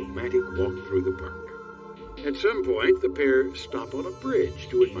for a romantic walk through the park. At some point, the pair stop on a bridge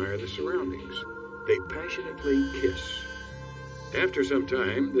to admire the surroundings. They passionately kiss. After some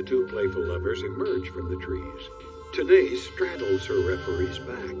time, the two playful lovers emerge from the trees. Tanae straddles her referee's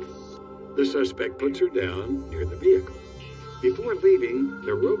back. The suspect puts her down near the vehicle. Before leaving,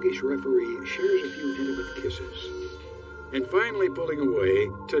 the roguish referee shares a few intimate kisses. And finally pulling away,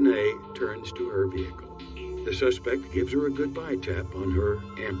 Tanae turns to her vehicle. The suspect gives her a goodbye tap on her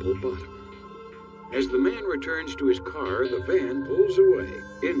ample bottom. As the man returns to his car, the van pulls away,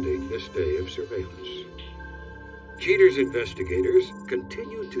 ending this day of surveillance. Cheaters investigators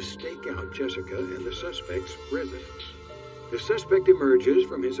continue to stake out Jessica and the suspect's residence. The suspect emerges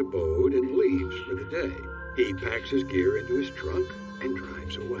from his abode and leaves for the day. He packs his gear into his trunk and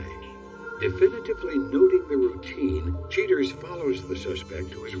drives away. Definitively noting the routine, Cheaters follows the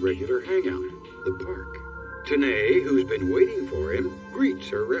suspect to his regular hangout, the park. Tanae, who's been waiting for him, greets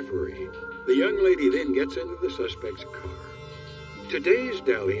her referee. The young lady then gets into the suspect's car. Today's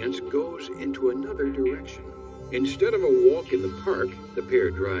dalliance goes into another direction. Instead of a walk in the park, the pair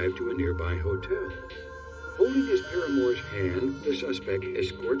drive to a nearby hotel. Holding his paramour's hand, the suspect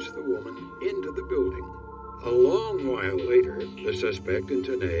escorts the woman into the building. A long while later, the suspect and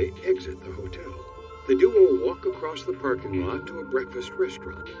Tanae exit the hotel. The duo walk across the parking lot to a breakfast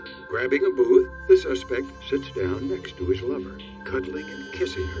restaurant. Grabbing a booth, the suspect sits down next to his lover, cuddling and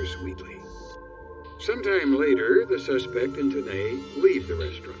kissing her sweetly. Sometime later, the suspect and Tanae leave the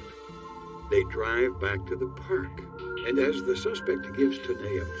restaurant. They drive back to the park, and as the suspect gives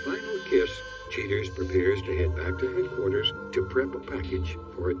Tanae a final kiss, Cheaters prepares to head back to headquarters to prep a package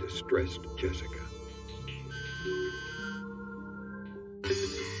for a distressed Jessica.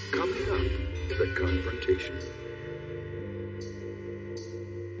 Coming up, the confrontation.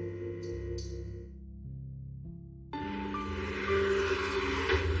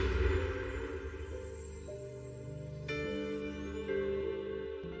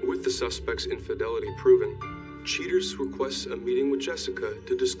 With the suspect's infidelity proven, Cheaters requests a meeting with Jessica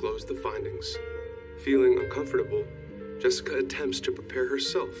to disclose the findings. Feeling uncomfortable, Jessica attempts to prepare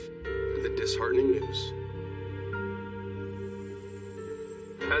herself for the disheartening news.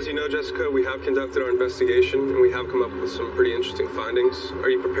 As you know, Jessica, we have conducted our investigation and we have come up with some pretty interesting findings. Are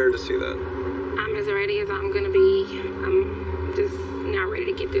you prepared to see that? I'm as ready as I'm gonna be. I'm just not ready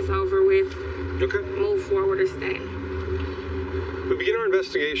to get this over with. Okay. Move forward or stay. We begin our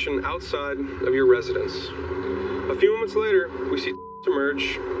investigation outside of your residence. A few moments later, we see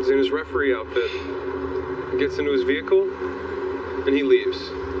emerge. He's in his referee outfit. He gets into his vehicle and he leaves.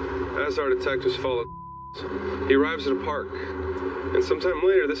 As our detectives follow, he arrives at a park. And sometime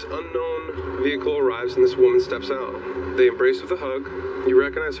later, this unknown vehicle arrives and this woman steps out. They embrace with a hug. You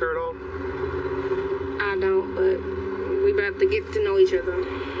recognize her at all? I don't, but we about to get to know each other.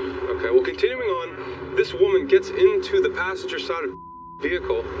 Okay, well, continuing on, this woman gets into the passenger side of the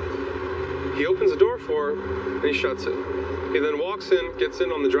vehicle. He opens the door for her and he shuts it. He then walks in, gets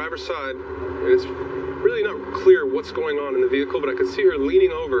in on the driver's side, and it's really not clear what's going on in the vehicle, but I could see her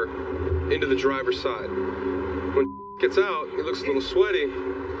leaning over into the driver's side. When gets out, he looks a little sweaty.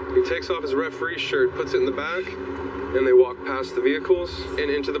 He takes off his referee's shirt, puts it in the back, and they walk past the vehicles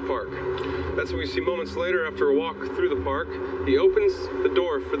and into the park. That's what we see moments later after a walk through the park. He opens the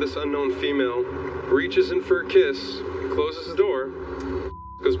door for this unknown female, reaches in for a kiss, closes the door,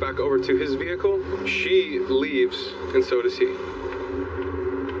 goes back over to his vehicle. She leaves, and so does he.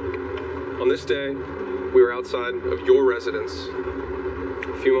 On this day, we were outside of your residence.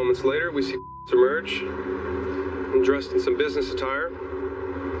 few moments later, we see emerge, dressed in some business attire.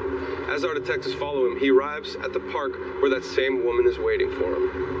 As our detectives follow him, he arrives at the park where that same woman is waiting for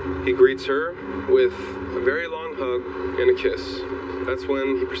him. He greets her with a very long hug and a kiss. That's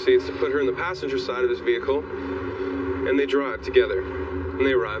when he proceeds to put her in the passenger side of his vehicle, and they drive together, and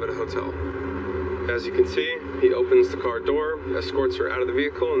they arrive at a hotel. As you can see, he opens the car door, escorts her out of the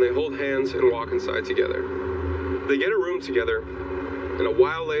vehicle, and they hold hands and walk inside together. They get a room together, and a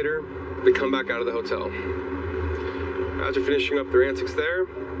while later, they come back out of the hotel. After finishing up their antics there,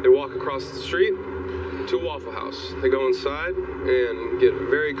 they walk across the street to a Waffle House. They go inside and get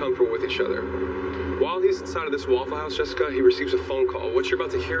very comfortable with each other. While he's inside of this Waffle House, Jessica, he receives a phone call. What you're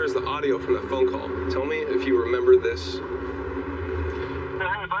about to hear is the audio from that phone call. Tell me if you remember this. Hey,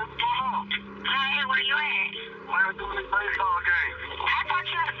 where you at? We're doing this baseball game. I thought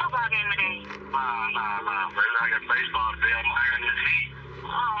you had a football game today. Nah, baby. I got baseball today. I'm ironing this heat.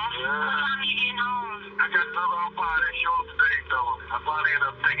 Oh, yeah. What time are you getting home? I got another umpire that show up today, so I probably end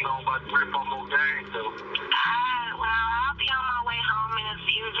up taking on about 3 or 4 more games, so. Alright, well, I'll be on my way home in a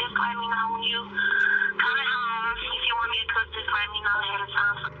few. Just let me know when you coming home. If you want me to cook, just let me know ahead of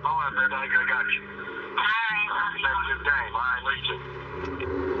time. Alright, baby. I got you. Alright, love you. Have a good game. Alright, love you.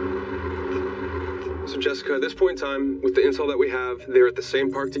 So Jessica, at this point in time, with the intel that we have, they're at the same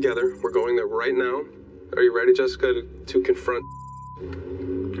park together. We're going there right now. Are you ready, Jessica, to confront?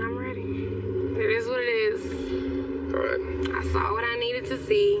 I'm ready. It is what it is. All right. I saw what I needed to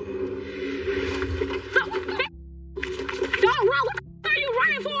see. Don't run! What the are you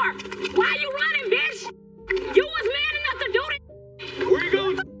running for? Why are you running, bitch? You was man enough to do this. Where you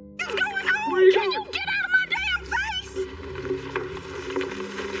going? What is going on? Where you Can going? you get out of my damn face?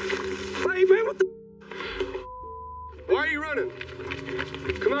 Hey, man, what the? Why are you running?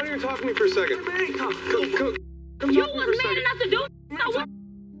 Come out here and talk to me for a second. Hey, man, come You was man enough to do it. So what?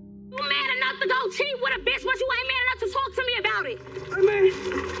 You man enough to go cheat with a bitch, but you ain't man enough to talk to me about it. Hey, man,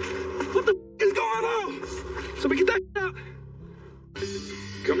 what the is going on? So we get that out.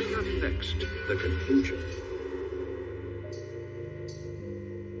 Coming up next, the conclusion.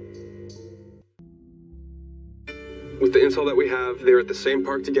 With the intel that we have, they're at the same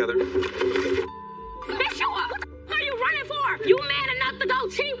park together. Bitch, you what the are you running for? You man enough to go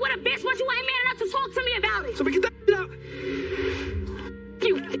cheat with a bitch, but you ain't man enough to talk to me about it. So we get that out.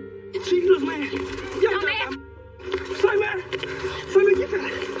 You cheaters, man. dumbass. Say, man, get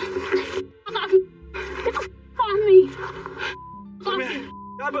that. Fuck off me. Get the fuck off me. Say, man,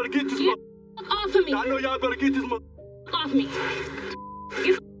 y'all better get this Get the fuck off of me. I know y'all better get this Fuck off me.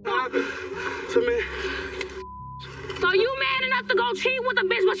 Get the fuck off me. So, man. So you man enough to go cheat with a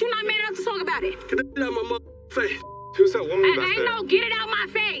bitch, but you not man enough to talk about it. Get that out of my face. Who's that woman back Ain't there? no get it out my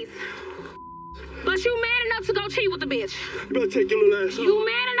face. But you man enough to go cheat with a bitch. You better take your little ass off. You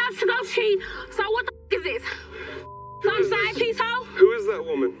man enough to go cheat. So what the is this? Some side piece hoe? Who is that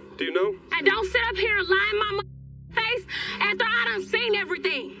woman? Do you know? And don't sit up here and lie in my face after I done seen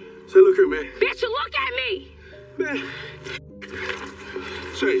everything. Say, look here, man. Bitch, you look at me. Man.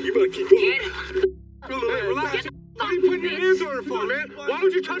 Say, you better keep going. Hey, relax. What are you putting your hands on her for, man? Why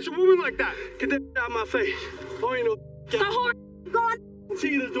would you touch a woman like that? Get that out of my face. Oh, you know. So who are going?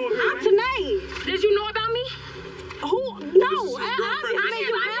 Cheaters doing here, I'm Tanae. Did you know about me? Who? No,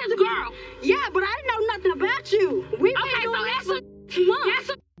 I'm his girl. Yeah, but I didn't know nothing about you. We've been Okay, so doing that's this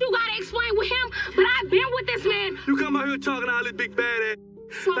what you gotta explain with him. But I've been with this man. You come out here talking all this big bad ass.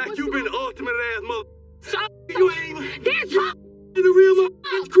 So like you been the ultimate ass mother. So you ain't even that's talk. in the real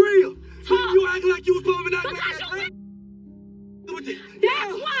mother's crib. So you act like you was supposed to be not Because like you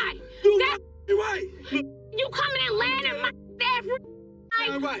that's why. You're right. You coming in laying in my every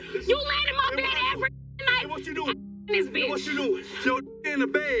night. Right. You laying in my bed every night. What you doing? This bitch. What you doing? Yo, in the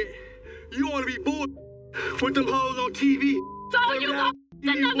bed. You want to be bull with them hoes on TV. So you go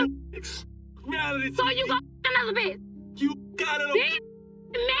another reality. So you go another bitch. You got it on. Man,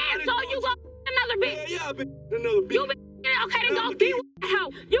 so you go another bitch. Yeah, I been another bitch. You been okay? Then go be with that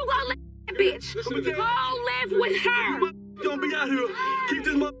hoe. You go live with that bitch. Go live with her. Don't be out here. Keep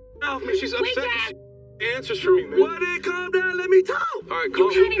this mother off me. She's upset. Answers for me, man. Why didn't calm down? Let me talk. All right, calm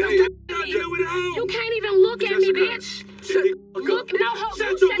down. You can't even look at me, bitch. Look, no, hold.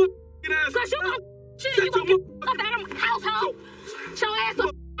 Shut your ass. Cause you gon' shit. You gon' get up out of my household. Show ass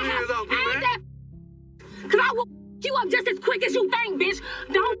up. Ain't that? Cause I will you up just as quick as you think, bitch.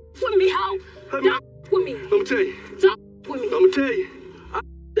 Don't with me, hoe. Don't with me. I'ma tell you. Don't with me. I'ma tell you.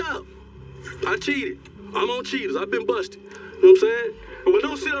 I cheated. I'm on cheaters. I've been busted. You know what I'm saying? But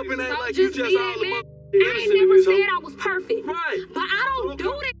don't sit up and act like you just all the mother. I ain't never said I was perfect. Right. But I don't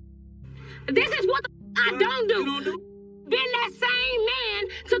do this. This is what I don't do. Been that same man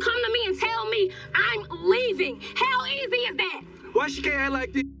Why she can't act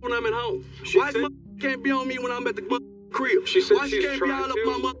like this when I'm at home? Why she can't be on me when I'm at the crib? She said why she she's can't be trying all up to.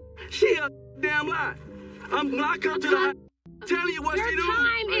 my mother? She a damn lie. When I come to the house, telling you what she do. Your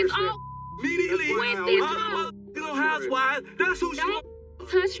time is all Immediately, with all this the hoe. little housewives, that's who she want.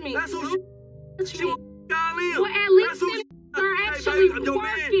 Touch me. That's who she want y'all in. Well, at least That's who them she are Hey, actually baby,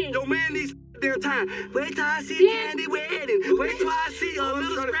 working. your man needs their time. Wait till I see Candy wedding. Wait till I see a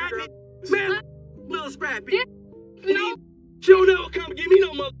little scrappy. Man, little scrappy. No. She don't never come give me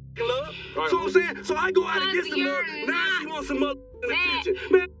no motherfucking love. Right, So I'm saying, so I go out and get some love. Now she wants some motherfucking attention.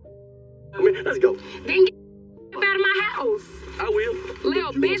 Man, let's go. Then get out of my house. I will.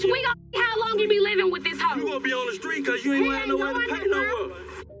 Little bitch, we gonna see how long you be living with this hoe. You gonna be on the street because you ain't gonna have nowhere to pay no more.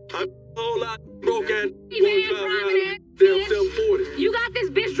 I'm a whole lot broke ass. Damn 740. You got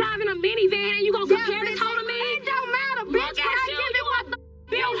this bitch driving a minivan and you gonna compare this hoe to me? It don't matter, bitch. Look at you, you want the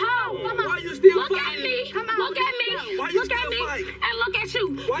bill hoe. Why you still Look fighting? at me. Look at me. Why you Look at still me. fighting? And look at you.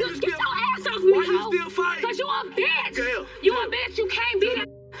 Why you Get still- your ass off me, Why you hoe. still fighting? Cause you a bitch. Gail, You a bitch. You can't be that.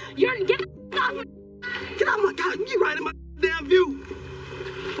 You're get the off me. Get out my God, you right in my damn view.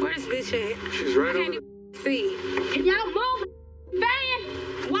 Where this bitch at? She's right over there. See. Can y'all move, van?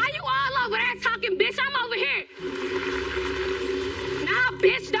 Why you all over there talking, bitch? I'm over here. Nah,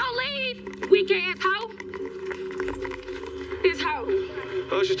 bitch, don't leave. Weak ass hoe. This hoe.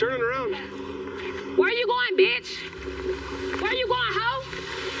 Oh, she's turning around. Where you going, bitch? Where you going, hoe?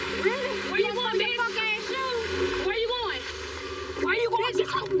 Really? Where you going, bitch? Where you going? Where you going? Get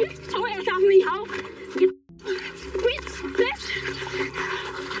your ass off me, hoe. Get bitch.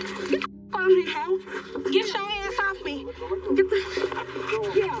 Get off me, hoe. Get your ass off me. Get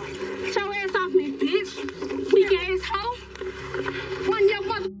your ass off me, bitch. Weak ass hoe. Run your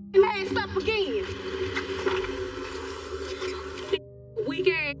motherfucking ass up again. Weak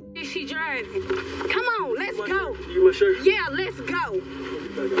ass is she driving? Come on, let's go. You my shirt? Yeah, let's go.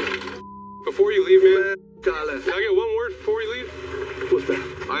 Before you leave, man, Can can I get one word before you leave? What's that?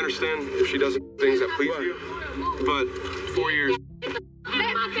 I understand if she does things that please you, but 4 years.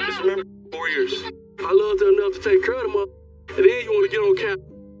 Just remember, 4 years. I loved her enough to take care of them up. And then you want to get on camera.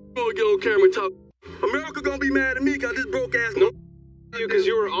 You want to get on camera and talk. America gonna be mad at me because this broke ass. No, you because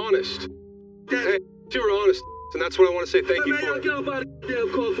you were honest. Hey, you were honest, and that's what I want to say thank you Man, for. y'all get up out of the damn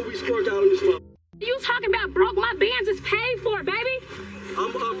car before we squirt out on this mother. You talking about broke? My bands is paid for, baby.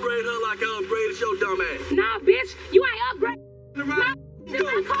 I'm gonna upgrade her like I upgraded your dumb ass. Nah, bitch, you ain't upgrade. Right. Go,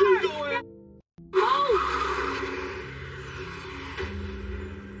 my car. Move.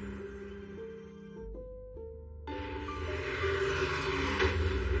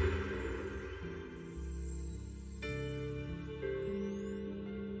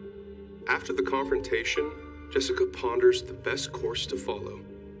 After the confrontation, Jessica ponders the best course to follow.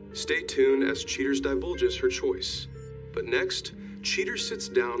 Stay tuned as Cheaters divulges her choice. But next, Cheaters sits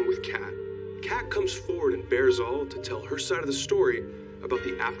down with Kat. Kat comes forward and bears all to tell her side of the story about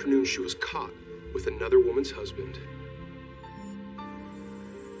the afternoon she was caught with another woman's husband.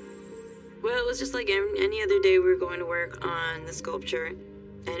 Well, it was just like any other day we were going to work on the sculpture, and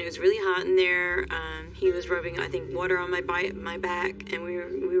it was really hot in there. He was rubbing, I think, water on my back, and we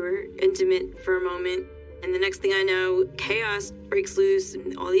were intimate for a moment. And the next thing I know, chaos breaks loose,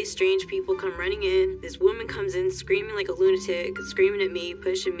 and all these strange people come running in. This woman comes in screaming like a lunatic, screaming at me,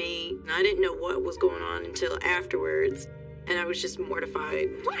 pushing me. And I didn't know what was going on until afterwards, and I was just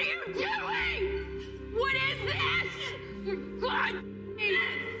mortified. What are you doing? What is this? God.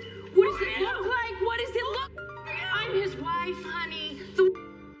 What does it look like? What does it look like? I'm his wife, honey.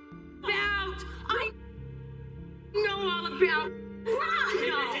 About. I know all about.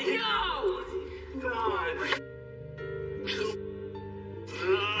 No.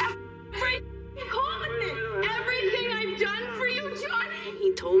 Everything I've done for you, John.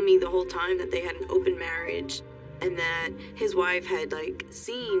 He told me the whole time that they had an open marriage and that his wife had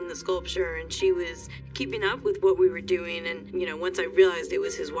seen the sculpture and she was keeping up with what we were doing. And once I realized it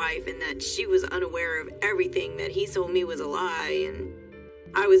was his wife and that she was unaware of everything that he told me was a lie, and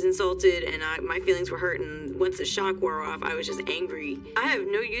I was insulted and my feelings were hurt, and once the shock wore off, I was just angry. I have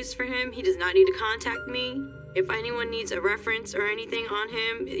no use for him. He does not need to contact me. If anyone needs a reference or anything on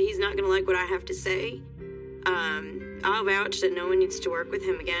him, he's not gonna like what I have to say. I'll vouch that no one needs to work with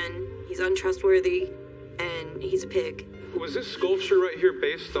him again. He's untrustworthy and he's a pig. Was this sculpture right here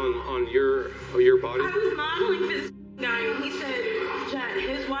based on your body? I was modeling for this guy, and he said that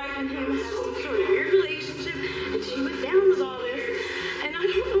his wife and him had some sort of weird relationship, and she was down with all this. And I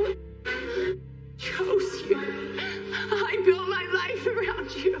don't know what chose you. I built my life around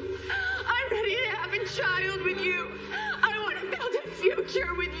you. I'm ready to have a child with you. I want to build a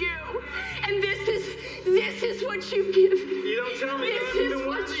future with you. And this is what you give. You don't tell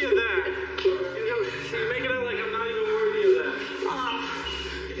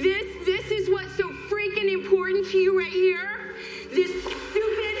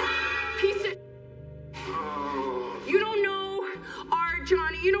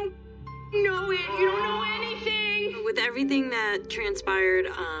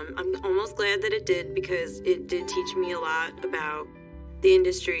I'm almost glad that it did, because it did teach me a lot about the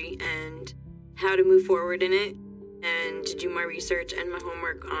industry and how to move forward in it, and to do my research and my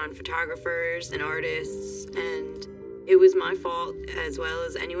homework on photographers and artists. And it was my fault, as well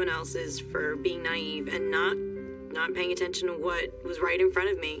as anyone else's, for being naive and not paying attention to what was right in front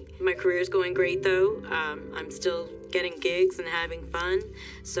of me. My career is going great, though. I'm still getting gigs and having fun,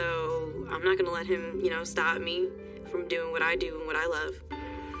 so I'm not gonna let him, stop me from doing what I do and what I love.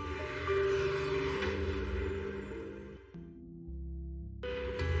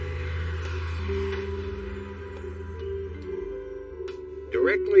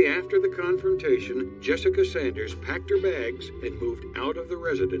 Directly after the confrontation, Jessica Sanders packed her bags and moved out of the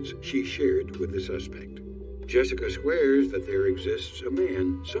residence she shared with the suspect. Jessica swears that there exists a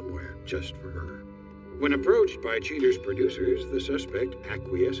man somewhere just for her. When approached by Cheater's producers, the suspect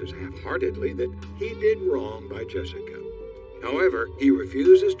acquiesces half-heartedly that he did wrong by Jessica. However, he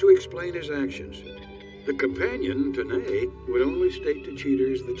refuses to explain his actions. The companion, Tanae, would only state to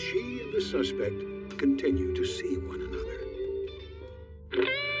Cheaters that she and the suspect continue to see one another.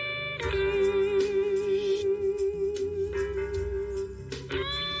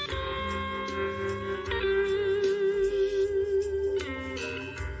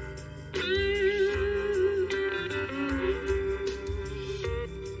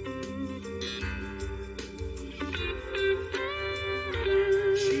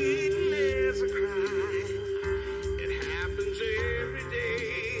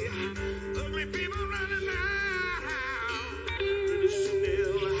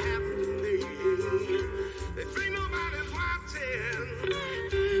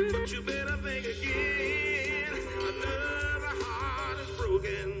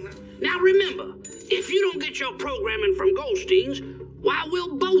 Now remember, if you don't get your programming from Goldstein's, why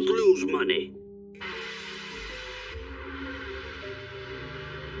we'll both lose money.